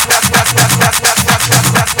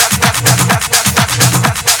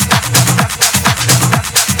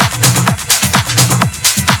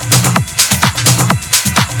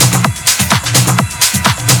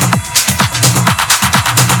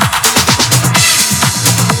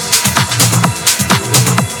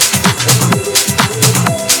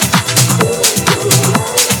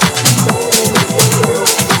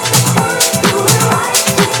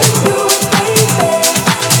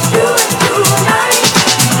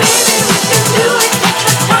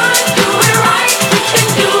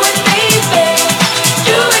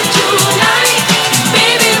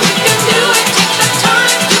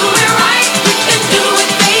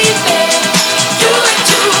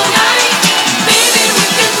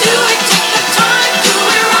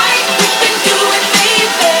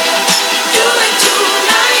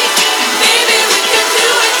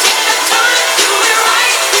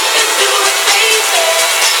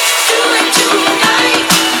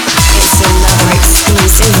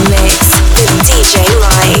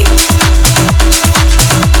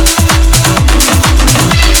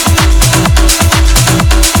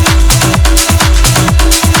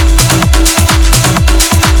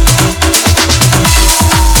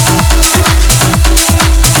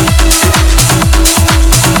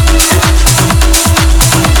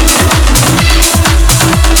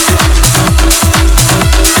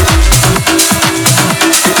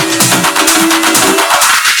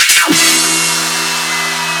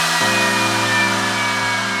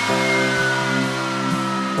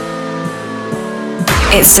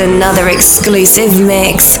 It's another exclusive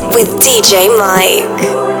mix with DJ Mike.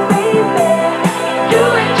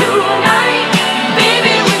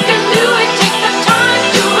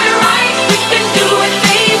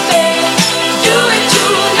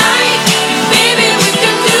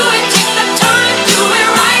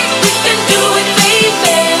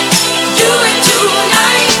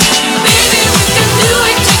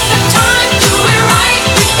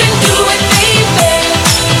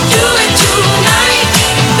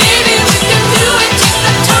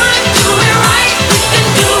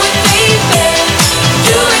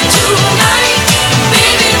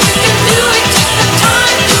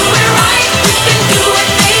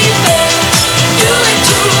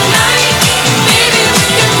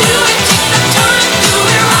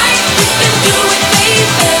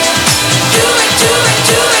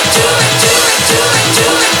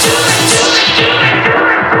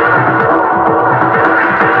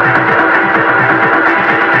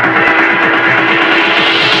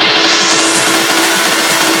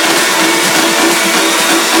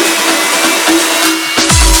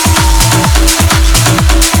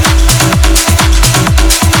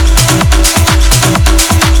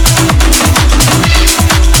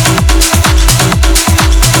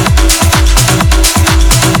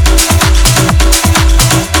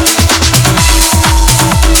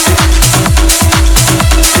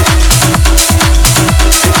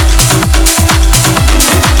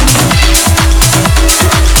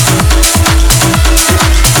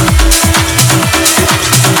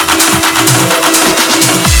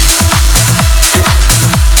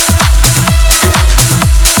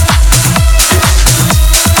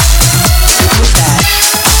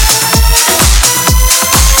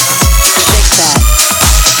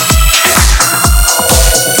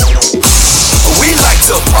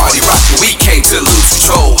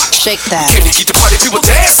 Shake that. Came to keep the party people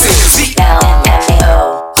dancing.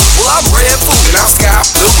 Well, I'm red food and I'm sky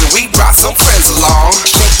blue, and we brought some friends along.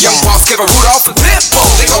 Young boss gave a Rudolph and Pitbull.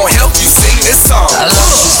 They gon' help you sing this song. I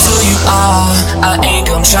love just who you are. I ain't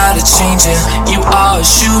gon' try to change change it. You are a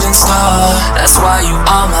shooting star, that's why you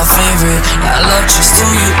are my favorite. I love just who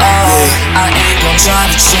you are, I ain't gon' try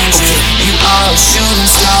to change it. You are a shooting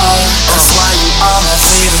star, that's why you are my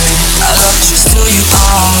favorite. I love just who you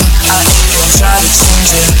are, I ain't gon' try to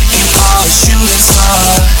change it. You are a shooting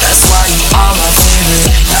star, that's why you are my favorite.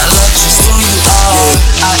 I love just who you are,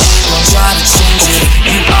 I ain't gon' try to change it.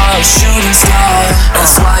 You are a shooting star,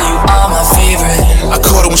 that's why you are my favorite. I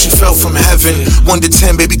caught her when she fell from heaven. 1 to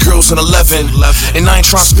 10, baby girls, and 11. And I ain't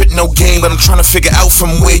tryna spit no game, but I'm tryna figure out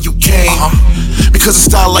from where you came. Because a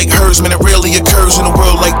style like hers, man, it rarely occurs in a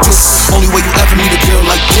world like this. Only way you ever meet a girl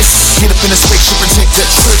like this. Get up in a spaceship and take that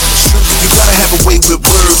trip. You gotta have a way with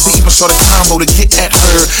words to even start a combo to get at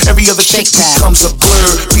her. Every other chick becomes a blur.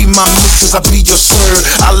 Be my missus, I be your sir.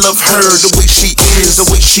 I love her, the way she is, the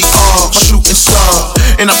way she are, my shooting star.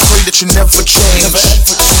 And I pray that you never change.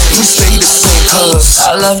 Please stay the same, cuz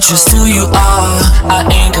I love just who you are, I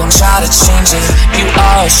ain't gon' try to change it. You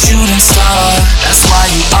are a shooting star, that's why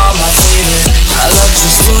you are my favorite. I love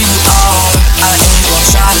just who you are, I ain't gon'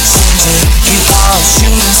 try to change it. You are a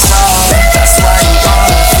shooting star, that's why you are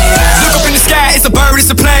my favorite. Look up in the sky, it's a bird,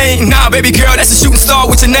 it's a plane. Nah, baby girl, that's a shooting star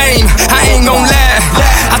with your name. I ain't gon' lie,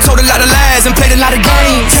 I told a lot of lies and played a lot of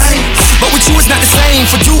games, but with you it's not the same.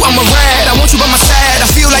 For you I'm a ride, I want you by my side. I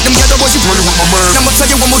feel like them ghetto boys, you running with my mind. I'ma tell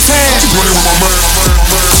you one more time, you running with my mind.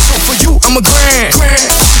 So for you I'm a grand.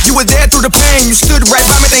 You were there through the pain, you stood right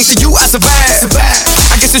by me, thanks to you I survived.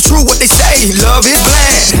 I guess it's true what they say, love is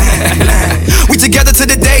blind. We together to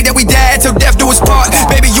the day that we die, till death do us part.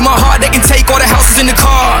 Baby, you my heart, they can take all the houses in the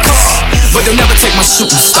cars, but they'll never take my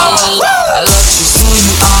shooting star. I love just who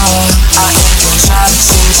you are, I ain't gon' try to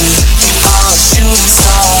change it. You are a shooting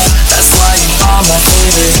star, that's why you are my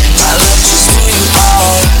favorite. I love just who you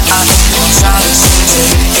are, I ain't gon' try to change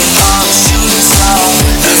it. You are a shooting star,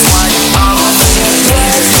 that's why you are my favorite.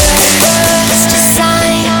 It's the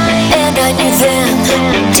sign, and I knew then,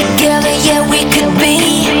 together, yeah, we could be.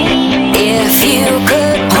 If you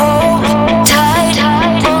could hold tight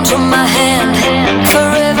onto my hand,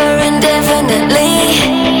 forever indefinitely.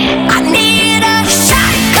 I need a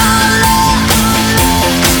shotgun love,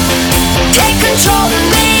 take control of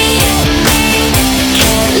me.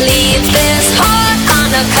 Can't leave this heart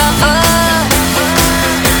undercover.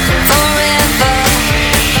 Forever,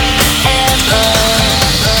 ever,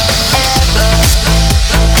 ever,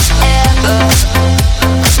 ever, ever,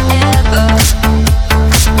 ever,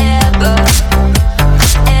 ever,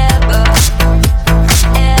 ever, ever.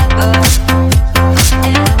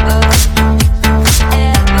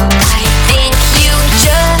 I think you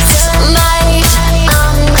just might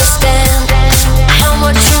understand how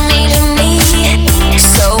much you mean to me.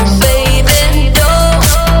 So baby, don't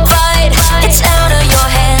fight, it's out of your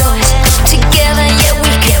hands. Together, yeah,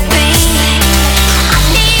 we can be. I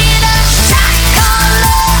need a shotgun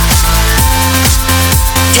love,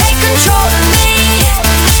 take control of me.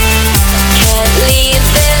 Can't leave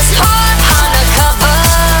this heart undercover.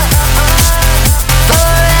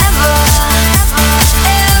 Forever,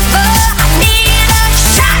 ever. I need a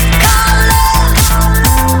shotgun love,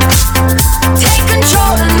 take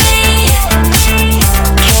control of me.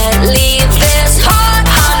 Can't leave this heart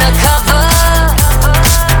undercover.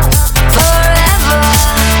 Forever,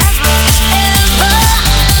 ever.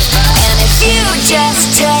 And if you just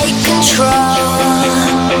take control,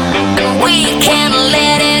 and we can't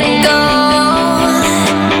let it go.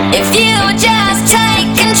 If you just take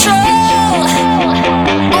control,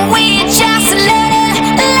 we just let it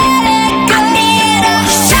go. I need a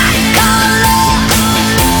shotgun love,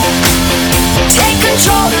 take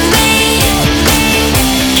control of me.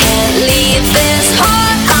 Can't leave this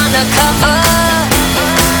heart undercover.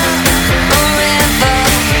 Forever,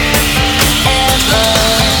 ever,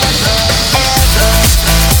 ever,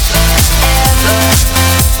 ever,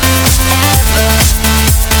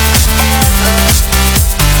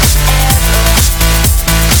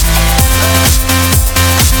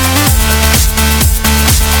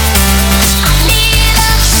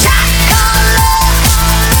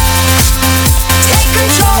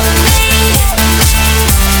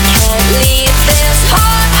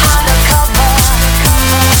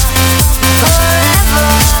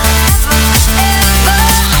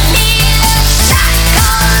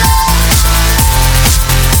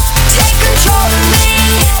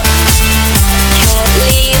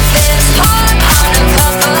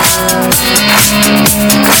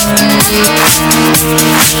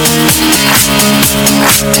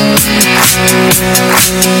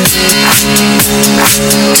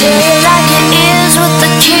 Till you like your ears with the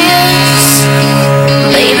kiss,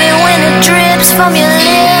 baby, when it drips from your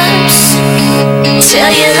lips. this.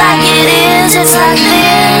 Tell you like it is, it's like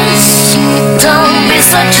this. Don't be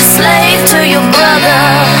such a slave to your brother.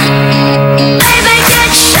 Baby,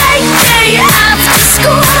 get shaky after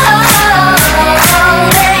school.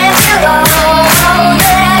 There you go,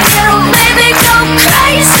 there you go. Baby, go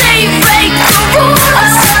crazy, break the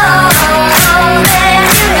rules. There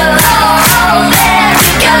you go, there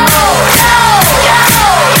you go.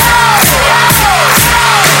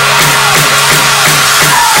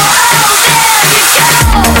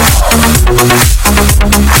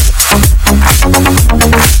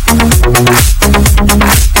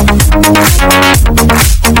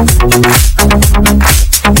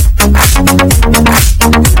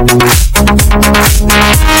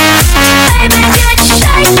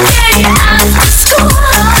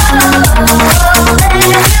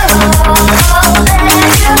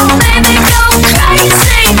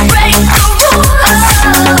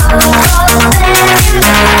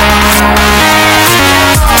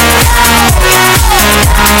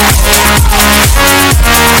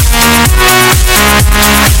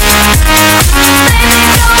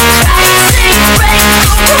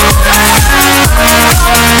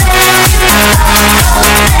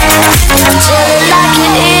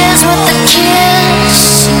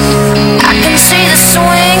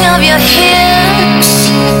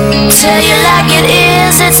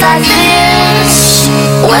 It's like this,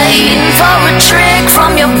 waiting for a trick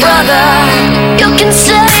from your brother. You can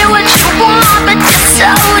say what you want, but you're so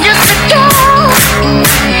just a girl.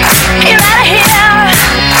 You're out of here.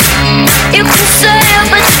 You can say it,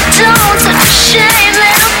 but you don't. Such a shame,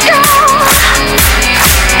 little girl.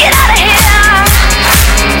 Get out of here.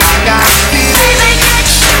 Baby, get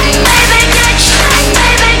shake, baby, get shake,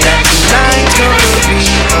 baby, get shake. Tonight's gonna be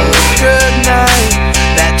a good night.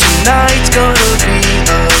 That tonight's gonna be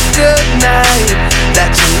good night.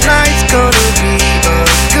 That tonight's gonna be a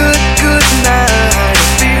good night. I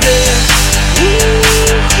feel it.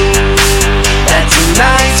 That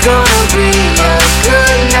tonight's gonna be a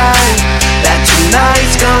good night. That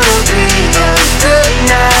tonight's gonna be a good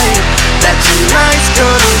night. That tonight's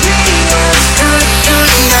gonna be a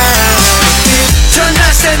good night.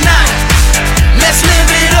 Tonight's the night. Let's live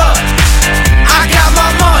it up. I got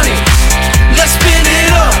my money. Let's spin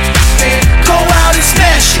it up. Go out and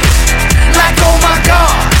smash it. Like oh my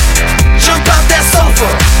god. Jump out that sofa.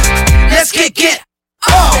 Let's get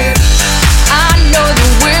up. I know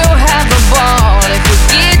that we'll have a ball if we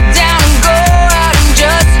get down and go out and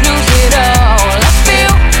just lose it all. I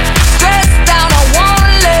feel stressed out, I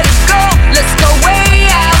wanna let it go. Let's go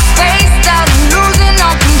way out, spaced out and losing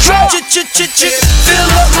all control.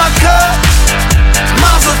 Fill up my cup.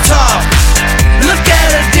 Mazel tov. Look at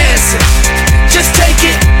her dancing. Just take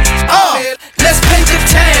it off. Let's paint the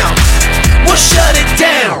town. We'll shut it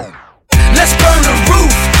down. Let's burn the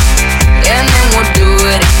roof. And then we'll do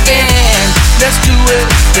it again. Let's do it.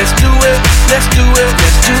 Let's do it. Let's do it.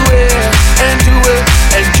 Let's do it. And do it.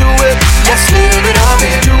 And do it. Let's live it up.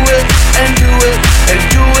 And do it. And do it. And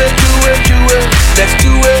do it. Do it. Do it. Let's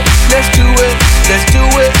do it. Let's do it. Let's do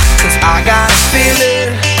it. Cause I got a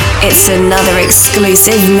feeling. It's another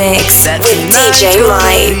exclusive mix with DJ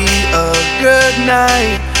Mike. A good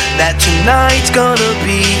night. That tonight's gonna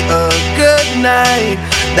be a good night.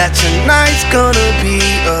 That tonight's gonna be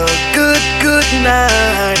a good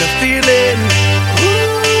night. A feeling.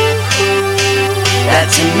 That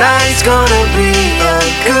tonight's gonna be a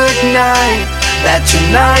good night. That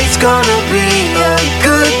tonight's gonna be a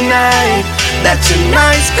good night. That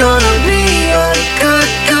tonight's gonna be a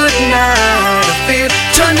good night. I feel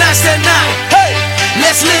tonight's the night. Hey,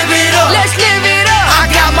 let's live it up. Let's live it up. I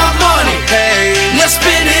got my money. Hey, let's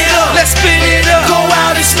spin it up. Let's spin it up. Go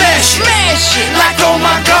out and smash it. Smash it. Like oh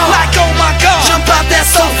my god. Like oh my god. Jump out that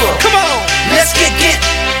sofa. Come on. Let's get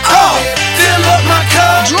off. Fill up my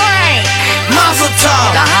cup. Drink. Mazel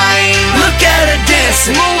tov. Look at her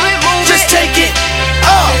dancing. Move it. Just take it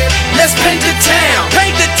off. Let's paint the town.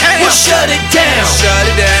 Paint the town. We'll shut it down. Shut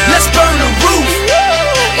it down. Let's burn the roof.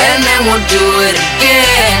 And then we'll do it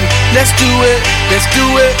again. Let's do it. Let's do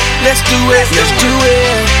it. Let's do it. Let's do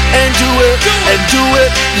it. And do it. And do it.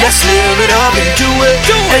 Let's live it up and do it.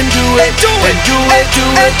 And do it. And do it.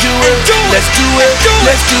 Do it. Do it. Let's do it.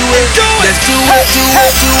 Let's do it. Let's do it. Do it. Do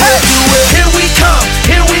it. Do it. Here we come.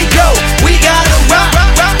 Here we go. We gotta rock.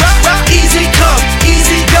 Easy come.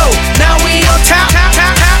 Easy go. Now